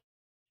 like,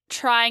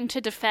 trying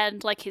to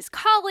defend, like, his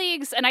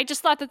colleagues, and I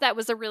just thought that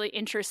was a really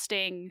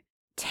interesting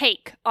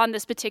take on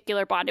this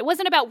particular Bond. It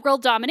wasn't about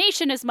world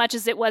domination as much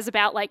as it was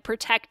about, like,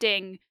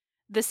 protecting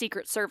the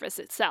Secret Service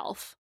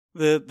itself.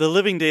 The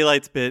Living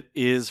Daylights bit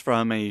is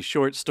from a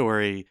short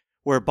story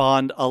where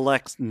Bond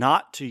elects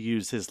not to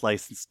use his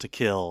license to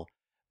kill,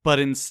 but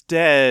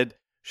instead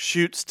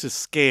shoots to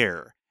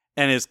scare.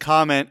 And his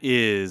comment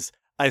is,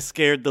 "I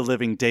scared the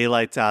living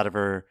daylights out of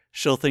her.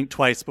 She'll think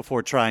twice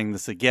before trying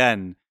this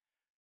again."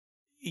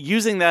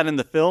 Using that in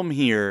the film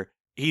here,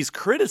 he's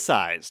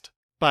criticized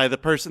by the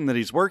person that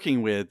he's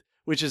working with,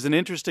 which is an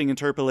interesting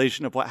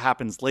interpolation of what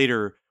happens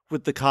later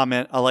with the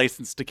comment, "A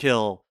license to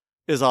kill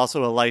is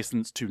also a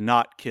license to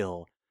not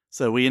kill."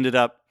 So we ended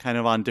up kind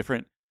of on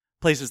different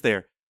places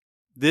there.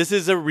 This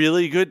is a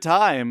really good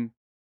time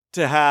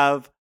to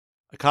have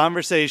a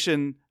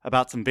conversation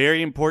about some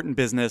very important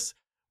business,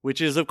 which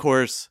is, of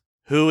course,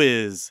 who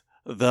is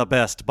the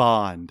best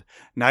Bond.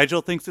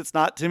 Nigel thinks it's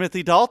not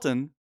Timothy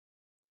Dalton.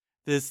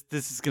 This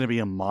is going to be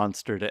a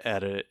monster to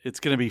edit. It's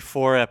going to be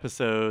 4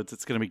 episodes.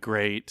 It's going to be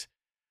great.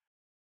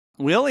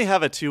 We only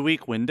have a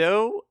 2-week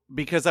window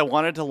because I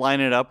wanted to line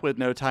it up with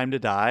No Time to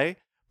Die,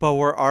 but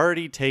we're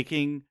already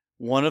taking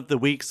one of the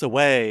weeks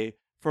away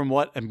from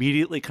what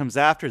immediately comes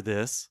after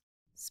this.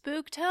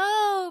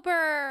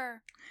 Spooktober.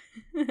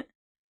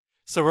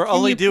 So we're Can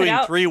only you put doing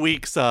out- 3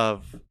 weeks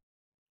of...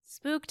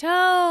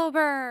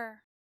 Spooktober.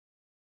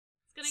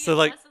 It's So, get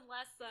like- less and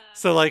less,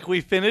 So, like,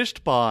 we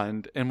finished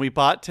Bond, and we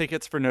bought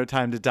tickets for No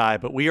Time to Die,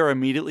 but we are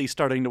immediately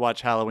starting to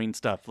watch Halloween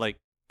stuff, like,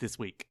 this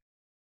week.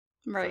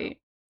 Right.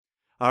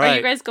 All Are right.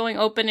 you guys going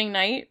opening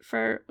night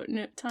for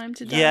No Time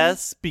to Die?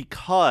 Yes,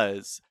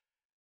 because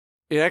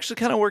it actually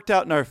kind of worked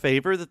out in our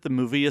favor that the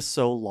movie is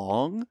so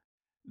long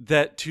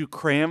that to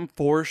cram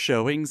 4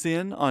 showings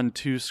in on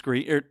 2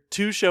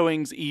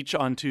 showings each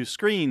on 2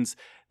 screens,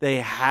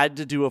 they had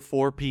to do a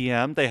 4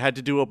 p.m. They had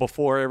to do it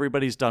before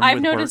everybody's done I've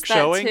with noticed work that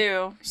showing.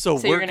 too. So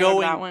you're we're gonna go to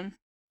going. that one.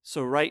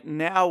 So right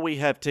now we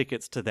have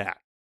tickets to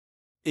that.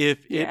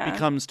 If Yeah. it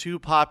becomes too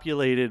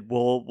populated,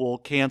 we'll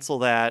cancel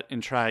that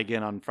and try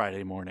again on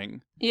Friday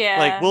morning. Yeah.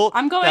 Like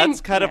I'm going.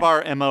 That's kind of yeah.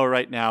 our MO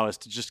right now, is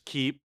to just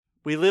keep.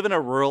 We live in a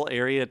rural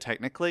area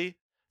technically,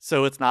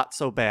 so it's not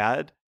so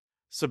bad.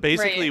 So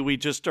basically, Right. we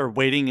just are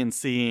waiting and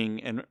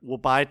seeing, and we'll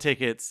buy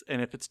tickets.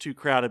 And if it's too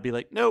crowded, be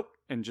like, nope,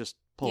 and just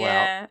pull out.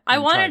 Yeah. I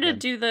and try wanted to again.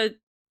 do the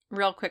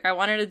real quick. I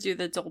wanted to do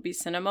the Dolby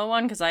Cinema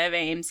one because I have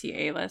AMC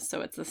A-list,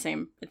 so it's the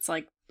same. It's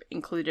like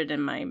included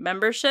in my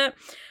membership,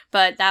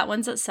 but that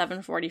one's at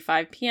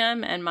 7:45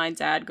 p.m. and my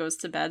dad goes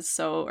to bed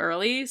so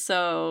early,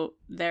 so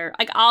they're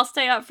like, I'll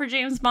stay up for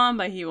James Bond,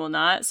 but he will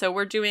not. So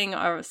we're doing a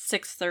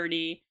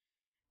 6:30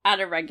 at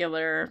a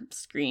regular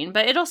screen,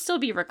 but it'll still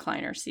be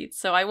recliner seats,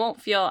 so I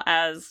won't feel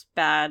as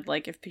bad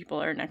like if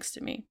people are next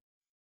to me.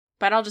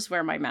 But I'll just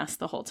wear my mask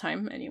the whole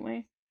time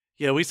anyway.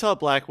 Yeah, we saw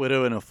Black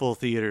Widow in a full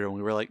theater, and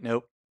we were like,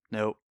 nope.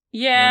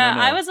 Yeah,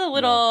 No. I was a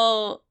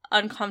little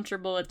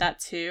uncomfortable with that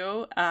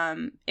too.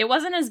 It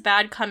wasn't as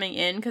bad coming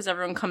in because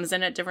everyone comes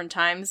in at different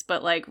times,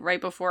 but like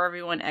right before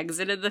everyone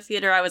exited the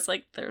theater, I was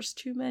like, there's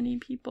too many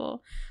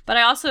people. But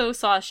I also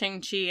saw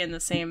Shang-Chi in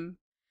the same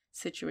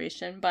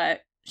situation,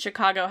 but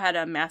Chicago had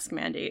a mask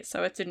mandate,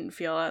 so it didn't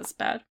feel as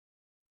bad.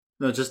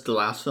 No, just the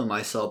last film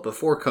I saw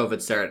before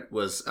COVID started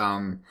was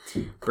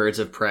Birds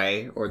of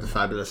Prey, or The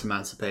Fabulous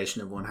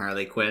Emancipation of One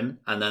Harley Quinn,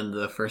 and then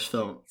the first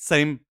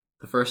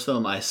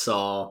film I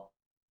saw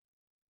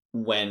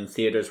when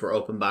theaters were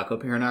open back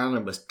up here in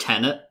Ireland was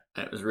Tenet,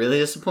 and it was really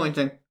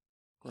disappointing.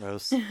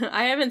 Gross.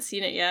 I haven't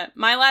seen it yet.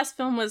 My last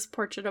film was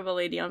Portrait of a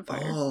Lady on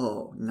Fire.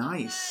 Oh,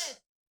 nice.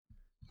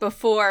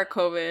 Before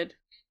COVID.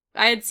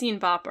 I had seen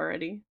Bop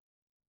already.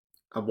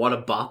 And what a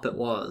bop it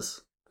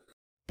was.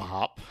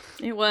 Bop.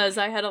 It was.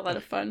 I had a lot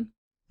of fun.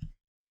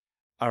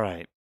 All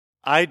right.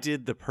 I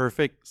did the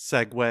perfect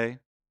segue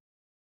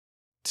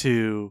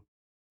to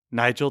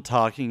Nigel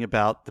talking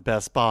about the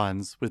best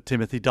Bonds with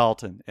Timothy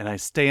Dalton, and I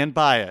stand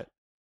by it.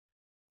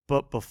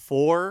 But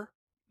before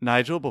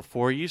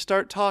you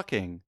start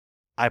talking,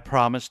 I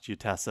promised you,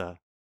 Tessa.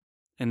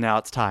 And now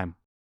it's time.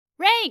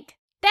 Rank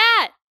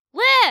that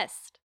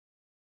list.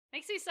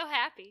 Makes me so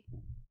happy.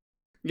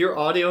 Your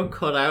audio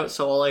cut out,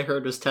 so all I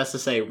heard was Tessa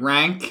say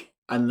rank,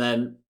 and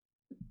then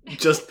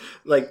just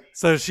like...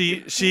 So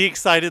she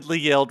excitedly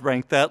yelled,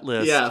 rank that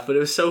list. Yeah, but it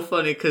was so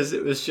funny because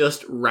it was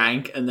just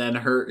rank and then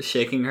her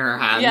shaking her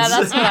hands. Yeah,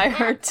 that's what I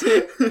heard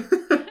too.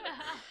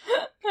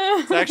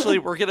 So actually,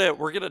 we're gonna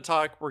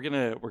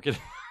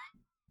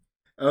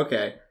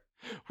Okay.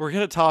 We're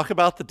gonna talk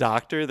about the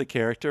Doctor, the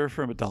character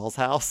from A Doll's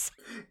House.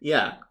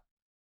 Yeah.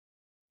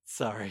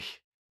 Sorry.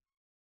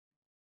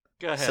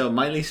 Go ahead. So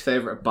my least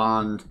favorite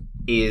Bond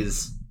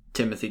is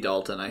Timothy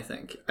Dalton, I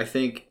think. I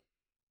think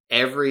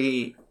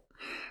every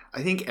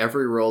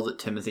role that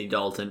Timothy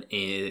Dalton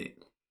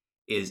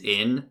is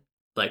in,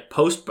 like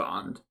post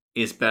Bond,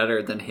 is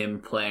better than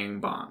him playing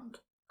Bond.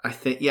 I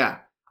think, yeah.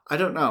 I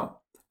don't know.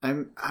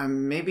 I'm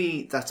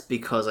maybe that's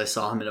because I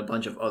saw him in a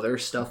bunch of other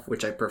stuff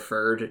which I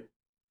preferred,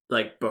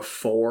 like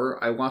before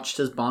I watched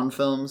his Bond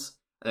films.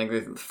 I think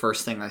the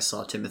first thing I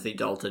saw Timothy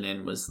Dalton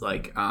in was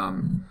like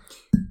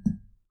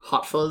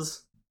Hot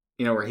Fuzz,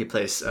 you know, where he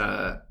plays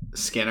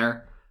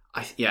Skinner.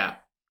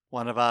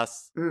 One of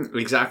us.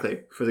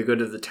 Exactly, for the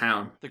good of the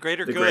town. The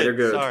greater The good. greater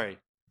good. Sorry.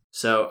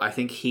 So I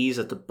think he's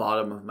at the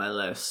bottom of my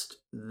list.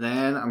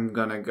 Then I'm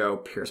gonna go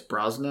Pierce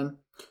Brosnan,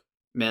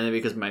 mainly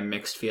because my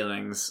mixed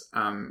feelings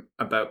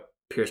about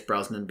Pierce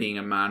Brosnan being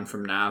a man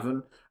from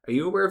Navan. Are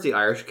you aware of the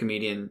Irish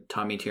comedian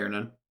Tommy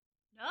Tiernan?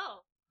 No.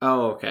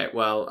 Oh, okay.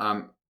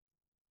 Well,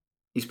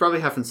 you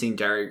probably haven't seen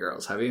Derry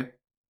Girls, have you?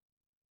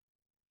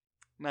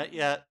 Not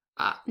yet.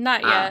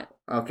 Not yet.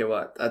 Okay,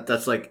 well,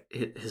 that's like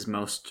his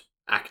most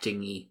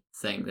acting-y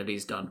thing that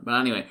he's done.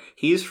 But anyway,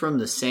 he's from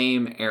the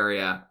same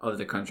area of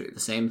the country, the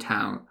same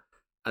town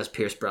as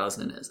Pierce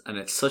Brosnan is. And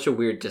it's such a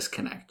weird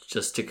disconnect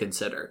just to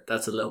consider.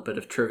 That's a little bit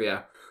of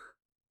trivia.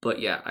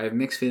 But yeah, I have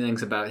mixed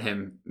feelings about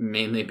him,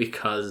 mainly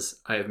because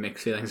I have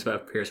mixed feelings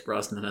about Pierce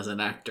Brosnan as an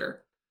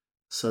actor.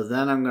 So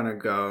then I'm gonna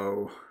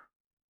go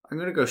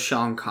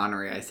Sean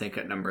Connery, I think,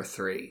 at number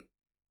 3.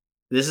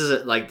 This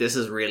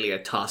is really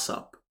a toss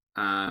up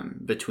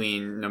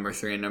between number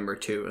 3 and number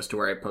 2 as to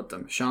where I put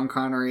them. Sean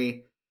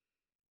Connery,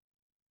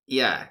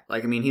 yeah,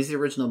 like, I mean, he's the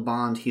original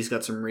Bond. He's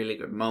got some really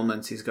good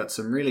moments. He's got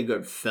some really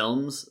good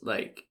films.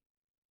 Like,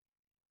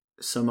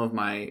 some of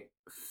my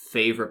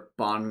favorite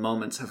Bond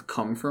moments have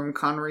come from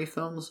Connery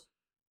films,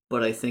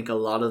 but I think a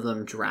lot of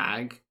them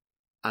drag.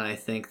 And I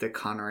think that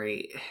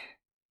Connery,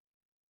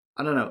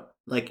 I don't know,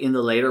 like, in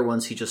the later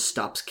ones, he just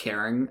stops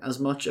caring as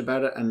much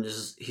about it, and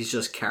he's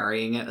just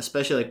carrying it,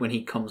 especially like when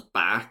he comes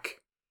back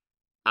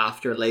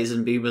after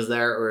Lazenby was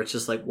there, or it's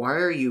just like, why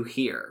are you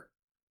here?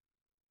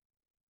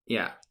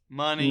 Yeah.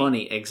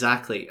 Money,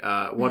 exactly.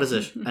 What is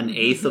it? An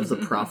eighth of the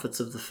profits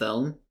of the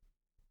film?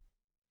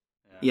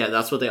 Yeah,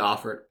 that's what they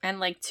offered.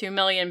 And like £2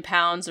 million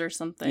or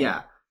something.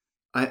 Yeah.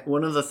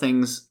 One of the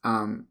things,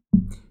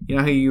 you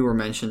know how you were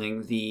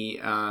mentioning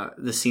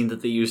the scene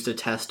that they used to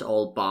test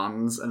all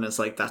bonds, and it's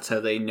like that's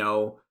how they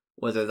know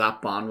whether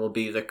that bond will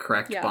be the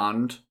correct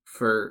bond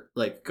for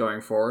like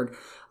going forward.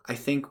 I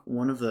think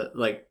one of the,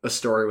 like, a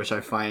story which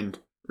I find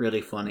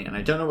really funny, and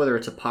I don't know whether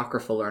it's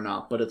apocryphal or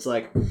not, but it's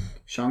like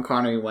Sean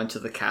Connery went to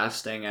the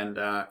casting and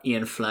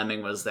Ian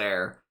Fleming was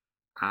there,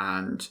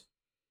 and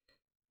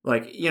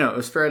like, you know, it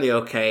was fairly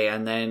okay,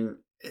 and then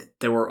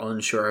they were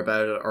unsure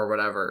about it or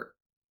whatever.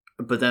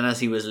 But then as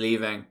he was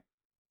leaving,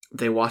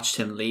 they watched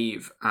him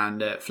leave,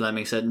 and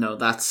Fleming said, "No,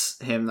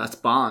 that's him, that's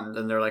Bond."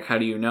 And they're like, "How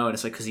do you know?" And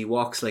it's like, because he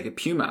walks like a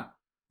puma,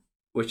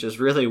 which is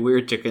really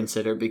weird to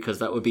consider because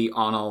that would be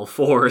on all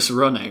fours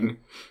running.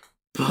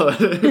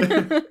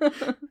 But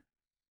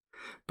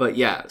but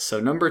yeah, so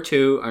number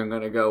 2, I'm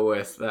going to go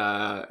with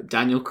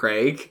Daniel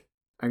Craig.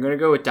 I'm going to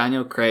go with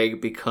Daniel Craig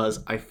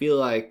because I feel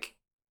like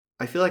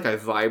I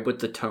vibe with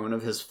the tone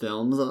of his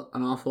films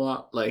an awful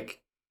lot.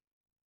 Like,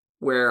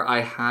 where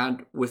I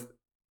had with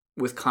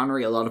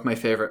Connery, a lot of my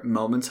favorite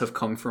moments have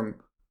come from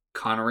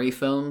Connery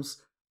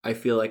films. I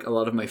feel like a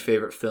lot of my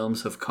favorite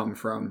films have come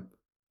from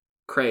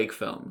Craig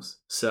films.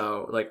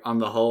 So, like, on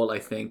the whole, I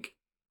think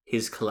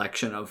his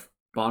collection of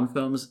Bond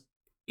films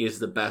is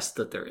the best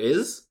that there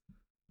is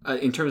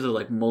in terms of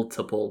like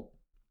multiple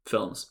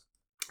films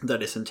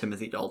that isn't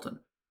Timothy Dalton.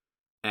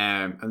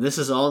 And this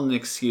is all an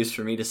excuse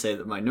for me to say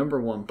that my number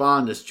 1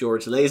 Bond is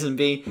George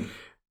Lazenby.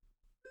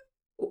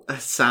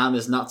 Sam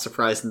is not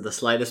surprised in the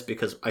slightest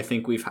because I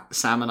think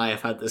Sam and I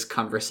have had this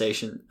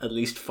conversation at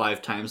least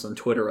 5 times on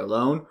Twitter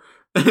alone.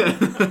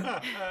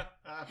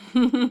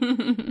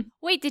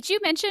 Wait, did you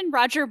mention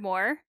Roger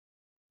Moore?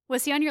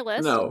 Was he on your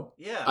list? No.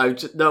 Yeah.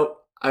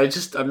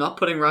 I'm not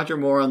putting Roger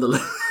Moore on the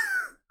list.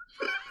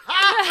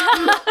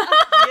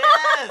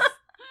 Yes.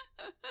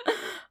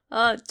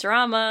 Oh,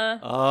 drama.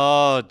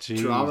 Oh,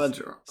 geez. Drama.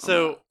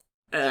 So,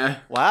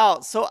 wow.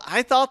 So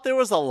I thought there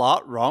was a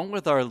lot wrong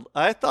with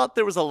I thought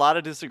there was a lot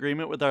of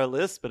disagreement with our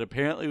list, but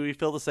apparently we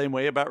feel the same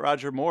way about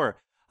Roger Moore.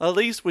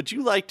 Elise, would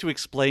you like to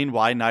explain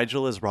why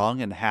Nigel is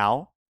wrong and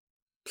how?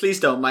 Please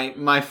don't.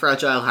 My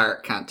fragile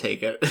heart can't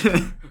take it.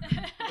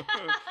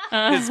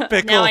 His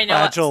fickle,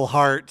 fragile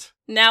heart.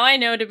 Now I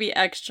know to be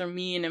extra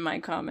mean in my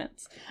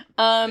comments.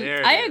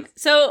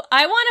 So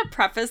I want to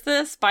preface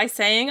this by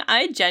saying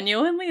I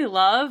genuinely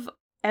love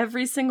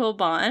every single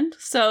Bond.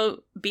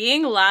 So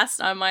being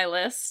last on my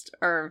list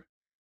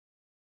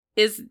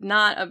is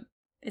not a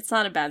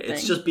bad thing.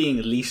 It's just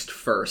being least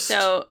first.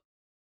 So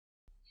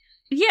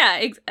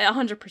yeah,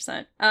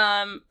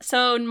 100%.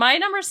 So my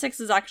number 6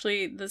 is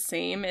actually the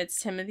same. It's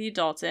Timothy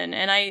Dalton,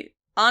 and I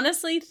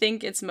honestly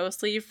think it's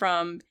mostly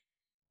from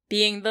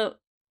being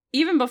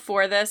even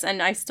before this,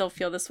 and I still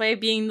feel this way,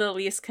 being the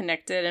least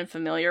connected and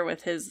familiar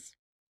with his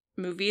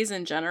movies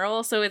in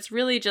general. So it's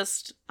really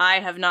just I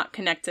have not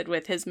connected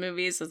with his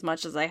movies as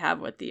much as I have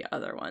with the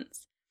other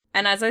ones.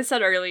 And as I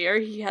said earlier,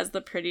 he has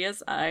the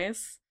prettiest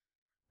eyes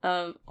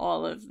of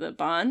all of the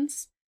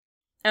Bonds.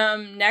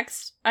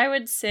 Next, I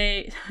would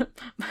say,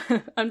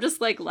 I'm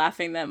just like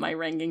laughing that my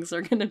rankings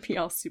are going to be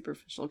all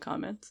superficial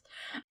comments.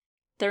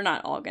 They're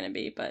not all going to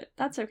be, but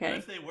that's okay. But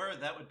if they were,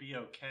 that would be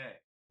okay.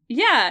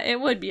 Yeah, it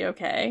would be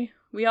okay.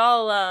 We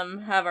all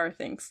have our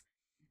things.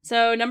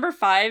 So number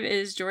 5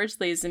 is George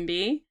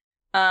Lazenby.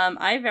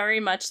 I very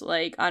much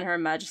like On Her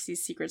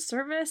Majesty's Secret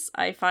Service.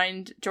 I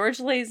find George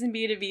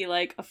Lazenby to be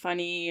like a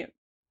funny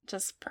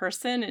just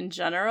person in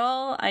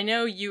general. I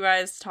know you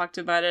guys talked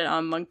about it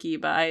on Monkey,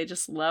 but I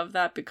just love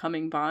that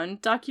Becoming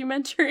Bond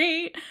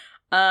documentary.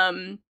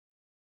 This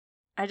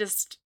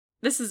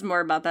is more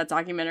about that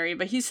documentary,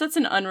 but he's such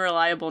an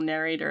unreliable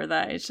narrator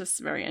that it's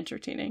just very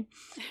entertaining.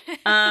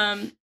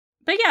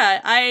 But yeah,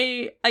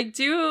 I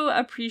do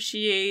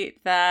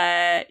appreciate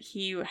that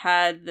he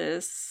had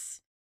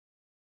this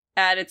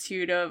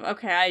attitude of,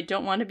 okay, I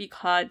don't want to be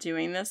caught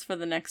doing this for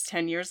the next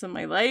 10 years of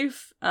my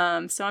life,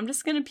 so I'm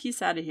just gonna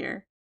peace out of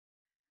here.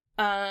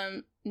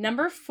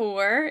 Number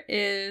 4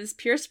 is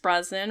Pierce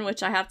Brosnan,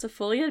 which I have to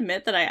fully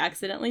admit that I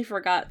accidentally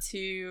forgot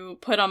to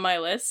put on my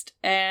list,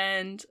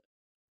 and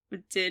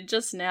did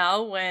just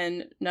now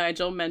when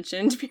Nigel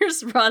mentioned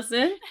Pierce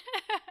Brosnan.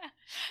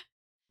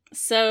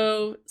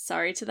 So,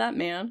 sorry to that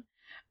man.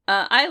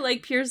 I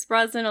like Pierce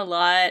Brosnan a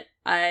lot.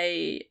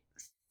 I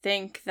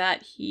think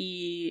that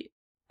he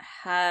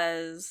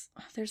has...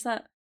 There's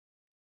that...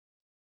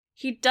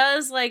 He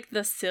does, like,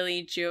 the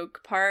silly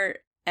joke part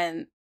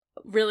and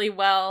really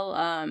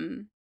well.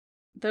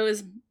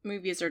 Those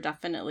movies are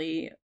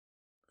definitely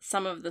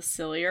some of the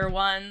sillier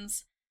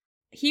ones.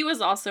 He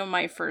was also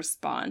my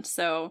first Bond,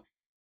 so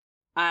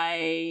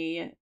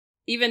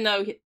even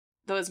though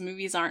those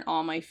movies aren't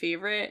all my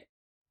favorite,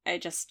 I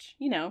just,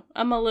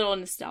 I'm a little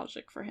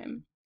nostalgic for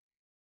him.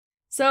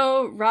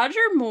 So Roger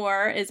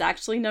Moore is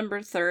actually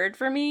number 3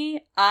 for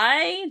me.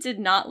 I did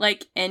not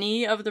like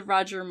any of the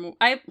Roger Moore.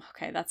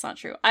 Okay, that's not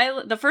true.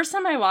 The first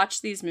time I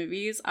watched these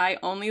movies, I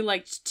only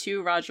liked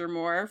 2 Roger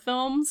Moore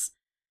films,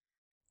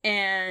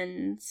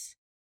 and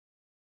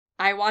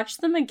I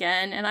watched them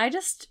again, and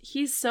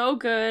he's so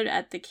good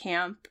at the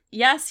camp.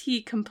 Yes,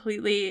 he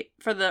completely,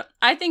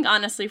 I think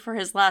honestly for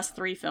his last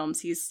 3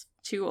 films, he's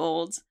too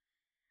old.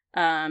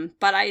 But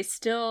I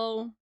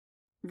still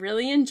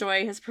really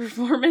enjoy his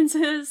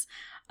performances.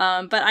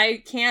 But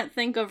I can't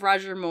think of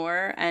Roger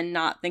Moore and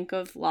not think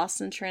of Lost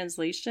in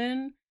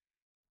Translation.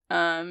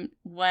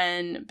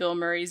 When Bill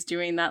Murray's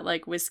doing that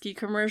like whiskey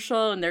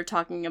commercial and they're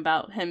talking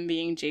about him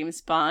being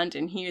James Bond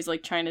and he was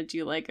like trying to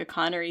do like a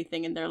Connery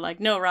thing and they're like,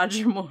 no,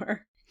 Roger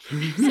Moore.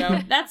 So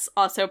that's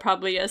also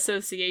probably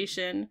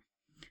association.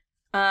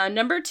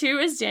 Number 2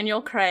 is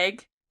Daniel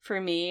Craig for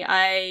me.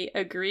 I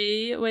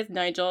agree with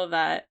Nigel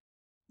that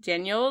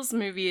Daniel's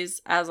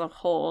movies as a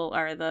whole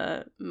are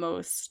the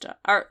most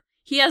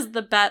he has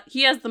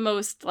the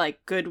most like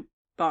good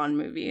Bond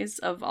movies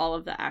of all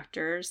of the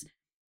actors.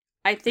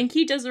 I think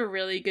he does a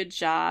really good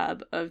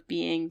job of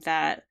being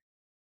that,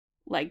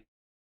 like,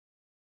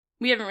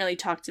 we haven't really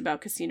talked about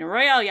Casino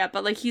Royale yet,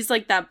 but like he's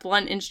like that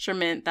blunt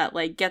instrument that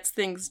like gets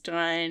things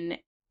done,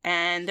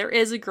 and there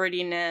is a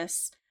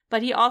grittiness,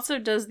 but he also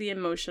does the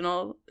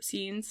emotional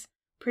scenes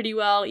pretty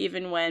well,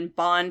 even when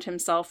Bond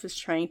himself is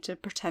trying to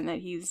pretend that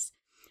he's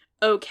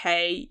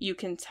okay, you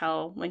can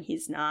tell when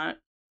he's not.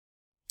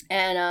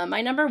 And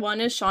my number 1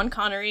 is Sean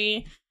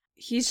Connery.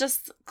 He's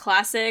just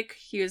classic.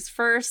 He was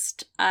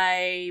first.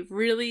 I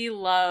really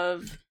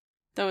love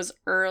those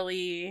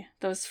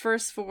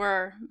first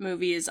 4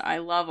 movies. I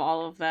love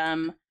all of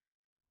them.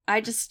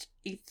 I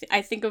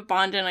think of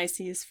Bond and I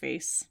see his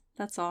face.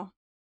 That's all.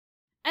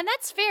 And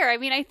that's fair. I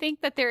mean, I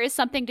think that there is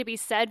something to be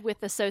said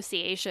with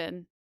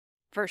association,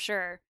 for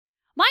sure.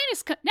 Mine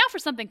is now for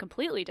something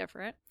completely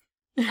different.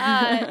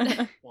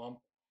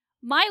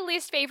 My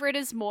least favorite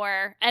is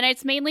Moore, and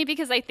it's mainly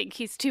because I think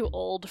he's too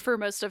old for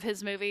most of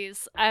his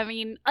movies. I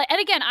mean,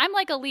 and again, I'm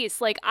like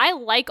Elise. Like, I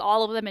like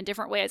all of them in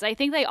different ways. I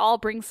think they all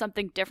bring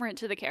something different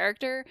to the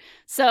character.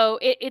 So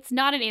it's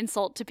not an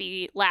insult to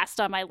be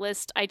last on my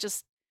list.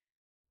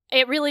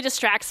 It really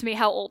distracts me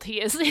how old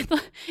he is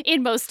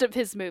in most of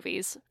his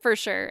movies, for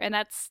sure. And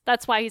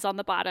that's why he's on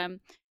the bottom.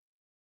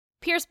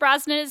 Pierce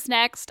Brosnan is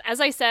next. As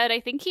I said, I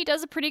think he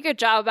does a pretty good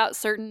job about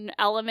certain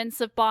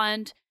elements of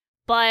Bond,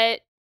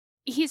 but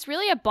he's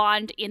really a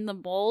Bond in the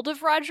mold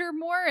of Roger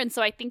Moore, and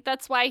so I think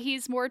that's why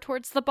he's more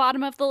towards the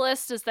bottom of the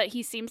list, is that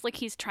he seems like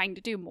he's trying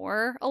to do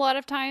more a lot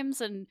of times,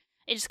 and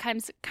it just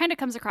kind of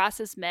comes across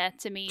as meh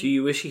to me. Do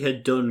you wish he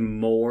had done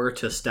more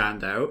to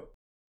stand out?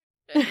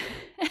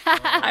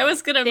 I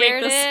was gonna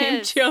make the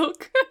same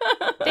joke.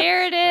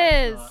 There it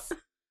is.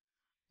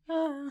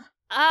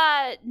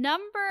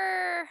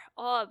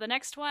 The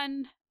next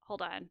one,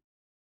 hold on.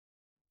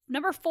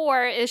 Number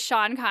 4 is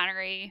Sean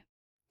Connery.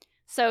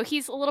 So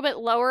he's a little bit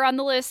lower on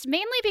the list,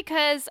 mainly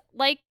because,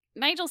 like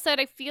Nigel said,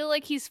 I feel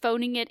like he's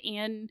phoning it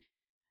in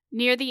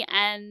near the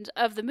end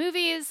of the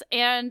movies,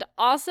 and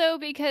also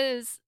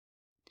because,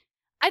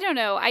 I don't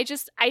know, I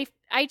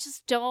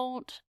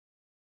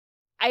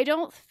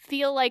don't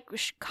feel like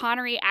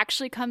Connery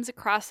actually comes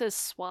across as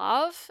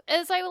suave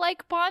as I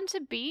like Bond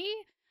to be.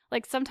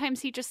 Like,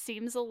 sometimes he just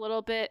seems a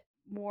little bit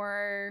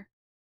more,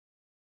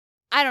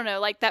 I don't know,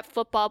 like that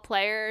football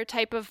player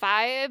type of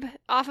vibe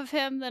off of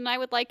him than I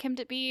would like him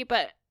to be.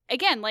 But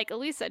again, like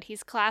Elise said,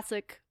 he's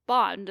classic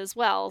Bond as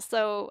well.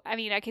 So, I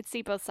mean, I could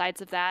see both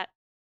sides of that.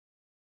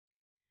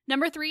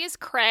 Number 3 is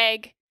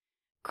Craig.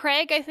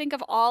 Craig, I think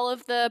of all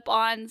of the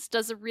Bonds,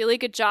 does a really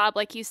good job,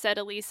 like you said,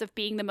 Elise, of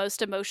being the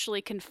most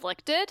emotionally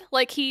conflicted.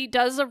 Like, he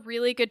does a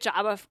really good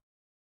job of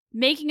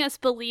making us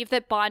believe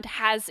that Bond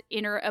has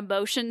inner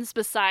emotions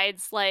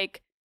besides,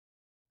 like,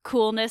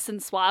 coolness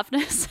and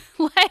suaveness.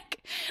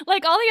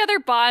 like all the other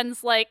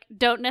Bonds like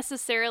don't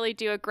necessarily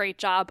do a great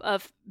job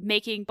of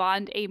making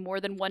Bond a more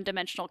than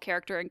one-dimensional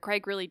character, and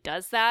Craig really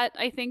does that,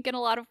 I think, in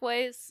a lot of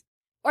ways.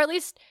 Or at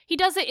least he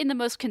does it in the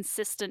most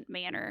consistent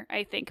manner,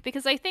 I think,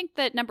 because I think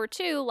that number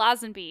 2,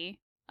 Lazenby,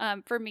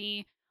 for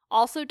me,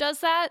 also does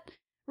that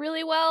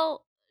really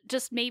well.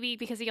 Just maybe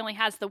because he only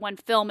has the one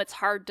film, it's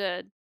hard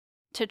to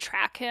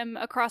track him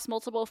across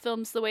multiple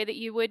films the way that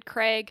you would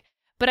Craig.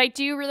 But I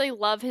do really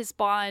love his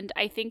Bond.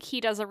 I think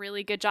he does a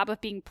really good job of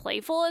being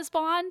playful as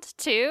Bond,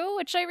 too,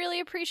 which I really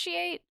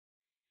appreciate.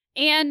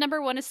 And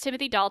number 1 is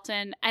Timothy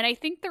Dalton. And I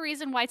think the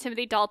reason why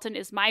Timothy Dalton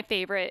is my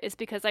favorite is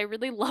because I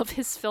really love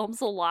his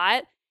films a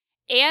lot.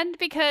 And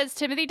because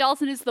Timothy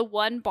Dalton is the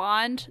one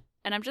Bond,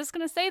 and I'm just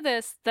going to say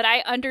this, that I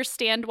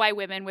understand why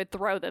women would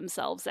throw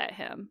themselves at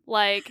him.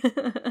 Like,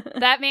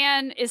 that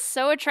man is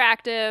so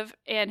attractive,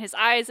 and his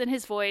eyes and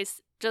his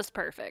voice, just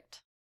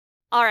perfect.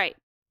 All right,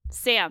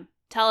 Sam,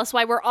 tell us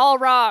why we're all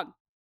wrong.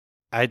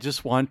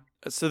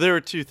 So there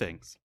are 2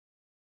 things.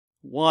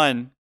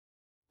 1,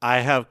 I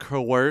have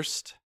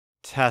coerced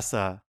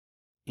Tessa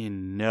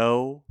in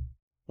no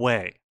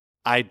way.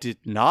 I did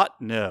not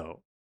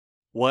know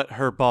what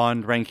her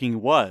Bond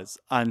ranking was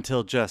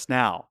until just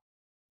now.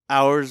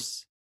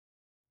 Ours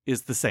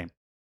is the same.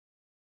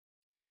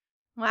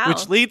 Wow.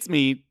 Which leads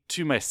me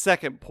to my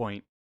second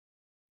point.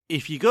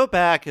 If you go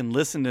back and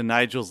listen to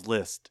Nigel's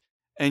list,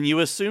 and you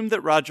assume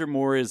that Roger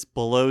Moore is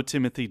below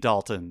Timothy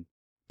Dalton,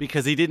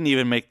 because he didn't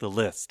even make the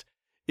list,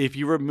 if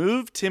you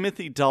remove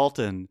Timothy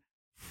Dalton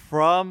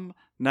from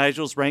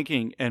Nigel's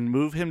ranking and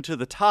move him to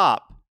the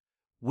top,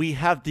 we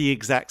have the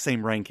exact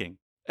same ranking.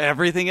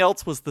 Everything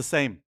else was the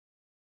same.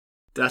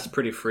 That's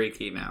pretty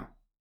freaky now.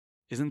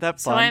 Isn't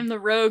that fun? So I'm the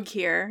rogue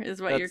here,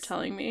 is what you're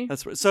telling me.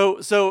 That's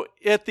so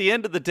at the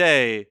end of the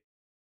day,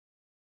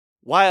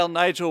 while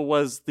Nigel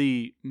was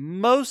the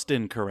most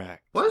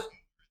incorrect, What?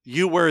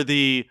 you were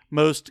the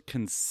most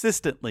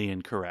consistently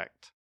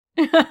incorrect.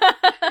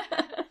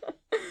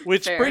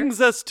 Which Fair.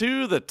 brings us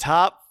to the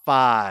top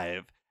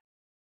 5.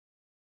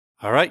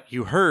 All right,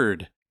 you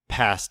heard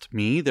past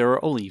me. There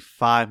are only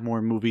 5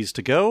 more movies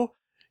to go.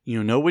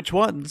 You know which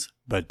ones,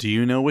 but do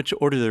you know which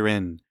order they're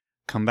in?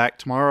 Come back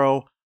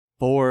tomorrow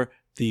for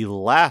the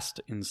last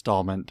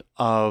installment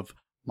of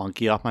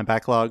Monkey Off My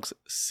Backlog's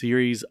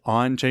series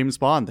on James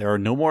Bond. There are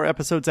no more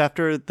episodes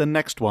after the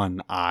next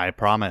one, I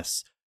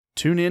promise.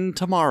 Tune in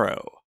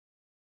tomorrow.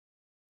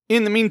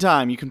 In the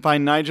meantime, you can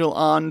find Nigel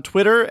on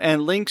Twitter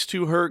and links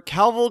to her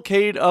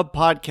cavalcade of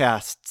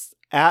podcasts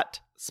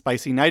at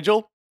Spicy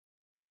Nigel.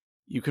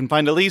 You can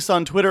find Elise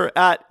on Twitter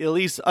at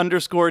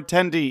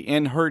Elise_Tendi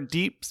and her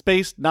Deep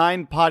Space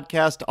Nine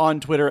podcast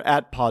on Twitter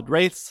at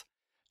Podwraiths.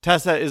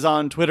 Tessa is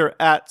on Twitter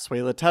at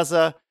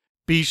SwaylaTessa.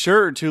 Be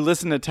sure to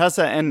listen to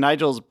Tessa and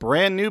Nigel's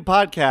brand new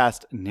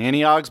podcast,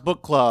 Nanny Ogg's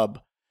Book Club.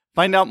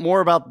 Find out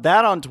more about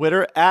that on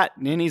Twitter at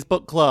Nanny's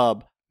Book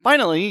Club.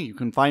 Finally, you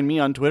can find me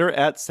on Twitter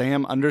at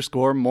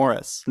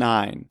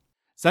Sam_Morris9.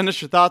 Send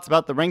us your thoughts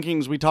about the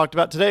rankings we talked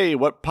about today,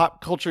 what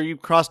pop culture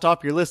you've crossed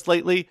off your list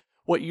lately,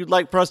 what you'd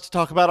like for us to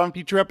talk about on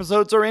future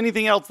episodes, or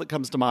anything else that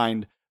comes to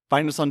mind.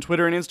 Find us on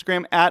Twitter and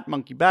Instagram at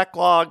Monkey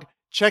Backlog.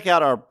 Check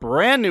out our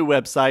brand new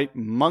website,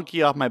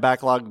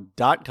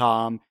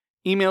 monkeyoffmybacklog.com.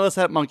 Email us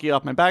at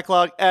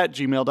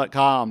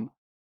monkeyoffmybacklog@gmail.com.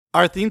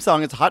 Our theme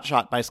song is Hot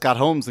Shot by Scott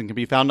Holmes and can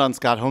be found on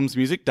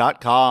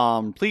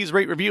scottholmesmusic.com. Please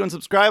rate, review, and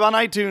subscribe on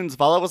iTunes.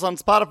 Follow us on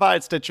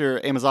Spotify,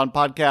 Stitcher, Amazon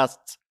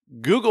Podcasts,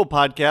 Google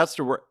Podcasts,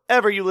 or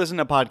wherever you listen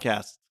to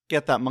podcasts.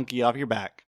 Get that monkey off your back.